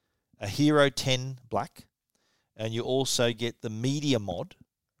 a Hero 10 Black, and you also get the Media mod,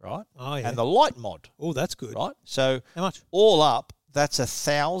 right? Oh, yeah. And the Light mod. Oh, that's good. Right? So how much? All up, that's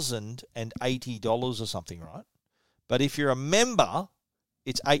 $1,080 or something, right? But if you're a member,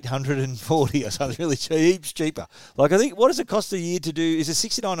 it's $840 or something, really heaps cheaper. Like, I think, what does it cost a year to do? Is it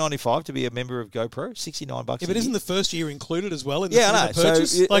 $69.95 to be a member of GoPro? $69 Yeah, but isn't the first year included as well in the, the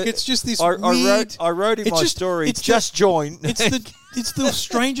purchase? So, it's just this I wrote in my story, just join. It's the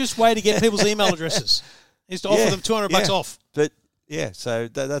strangest way to get people's email addresses, is to offer them $200 off. But, so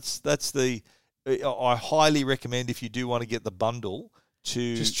that's the... I highly recommend, if you do want to get the bundle,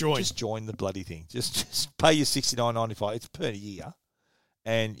 to just join the bloody thing. Just pay your $69.95. It's per year.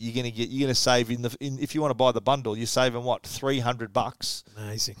 And you're gonna save if you want to buy the bundle, you're saving what, $300.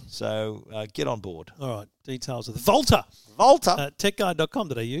 Amazing. So get on board. All right, details of the Volta.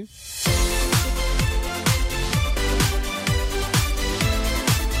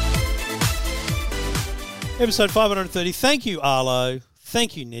 Techguide.com.au. Episode 530. Thank you, Arlo.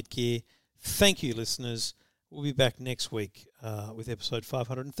 Thank you, Netgear. Thank you, listeners. We'll be back next week with episode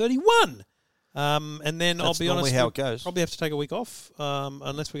 531. And then I'll be honest, how it goes. Probably have to take a week off,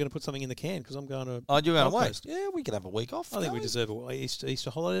 unless we're going to put something in the can, because I'm going to. Oh, you're going away? Coast. Yeah, we can have a week off. I think we deserve a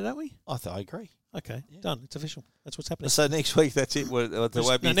Easter holiday, don't we? I agree. Okay, done. It's official. That's what's happening. So next week, that's it.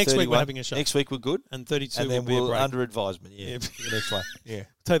 Next week we're having a show. Next week we're good, and 32 and then will be a break. under advisement. Yeah, the next one. Yeah,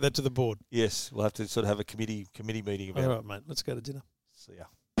 take that to the board. Yes, we'll have to sort of have a committee meeting about it. All right, mate. Let's go to dinner. See ya.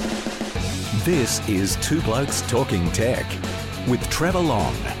 This is Two Blokes Talking Tech with Trevor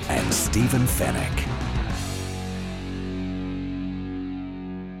Long and Stephen Fennick.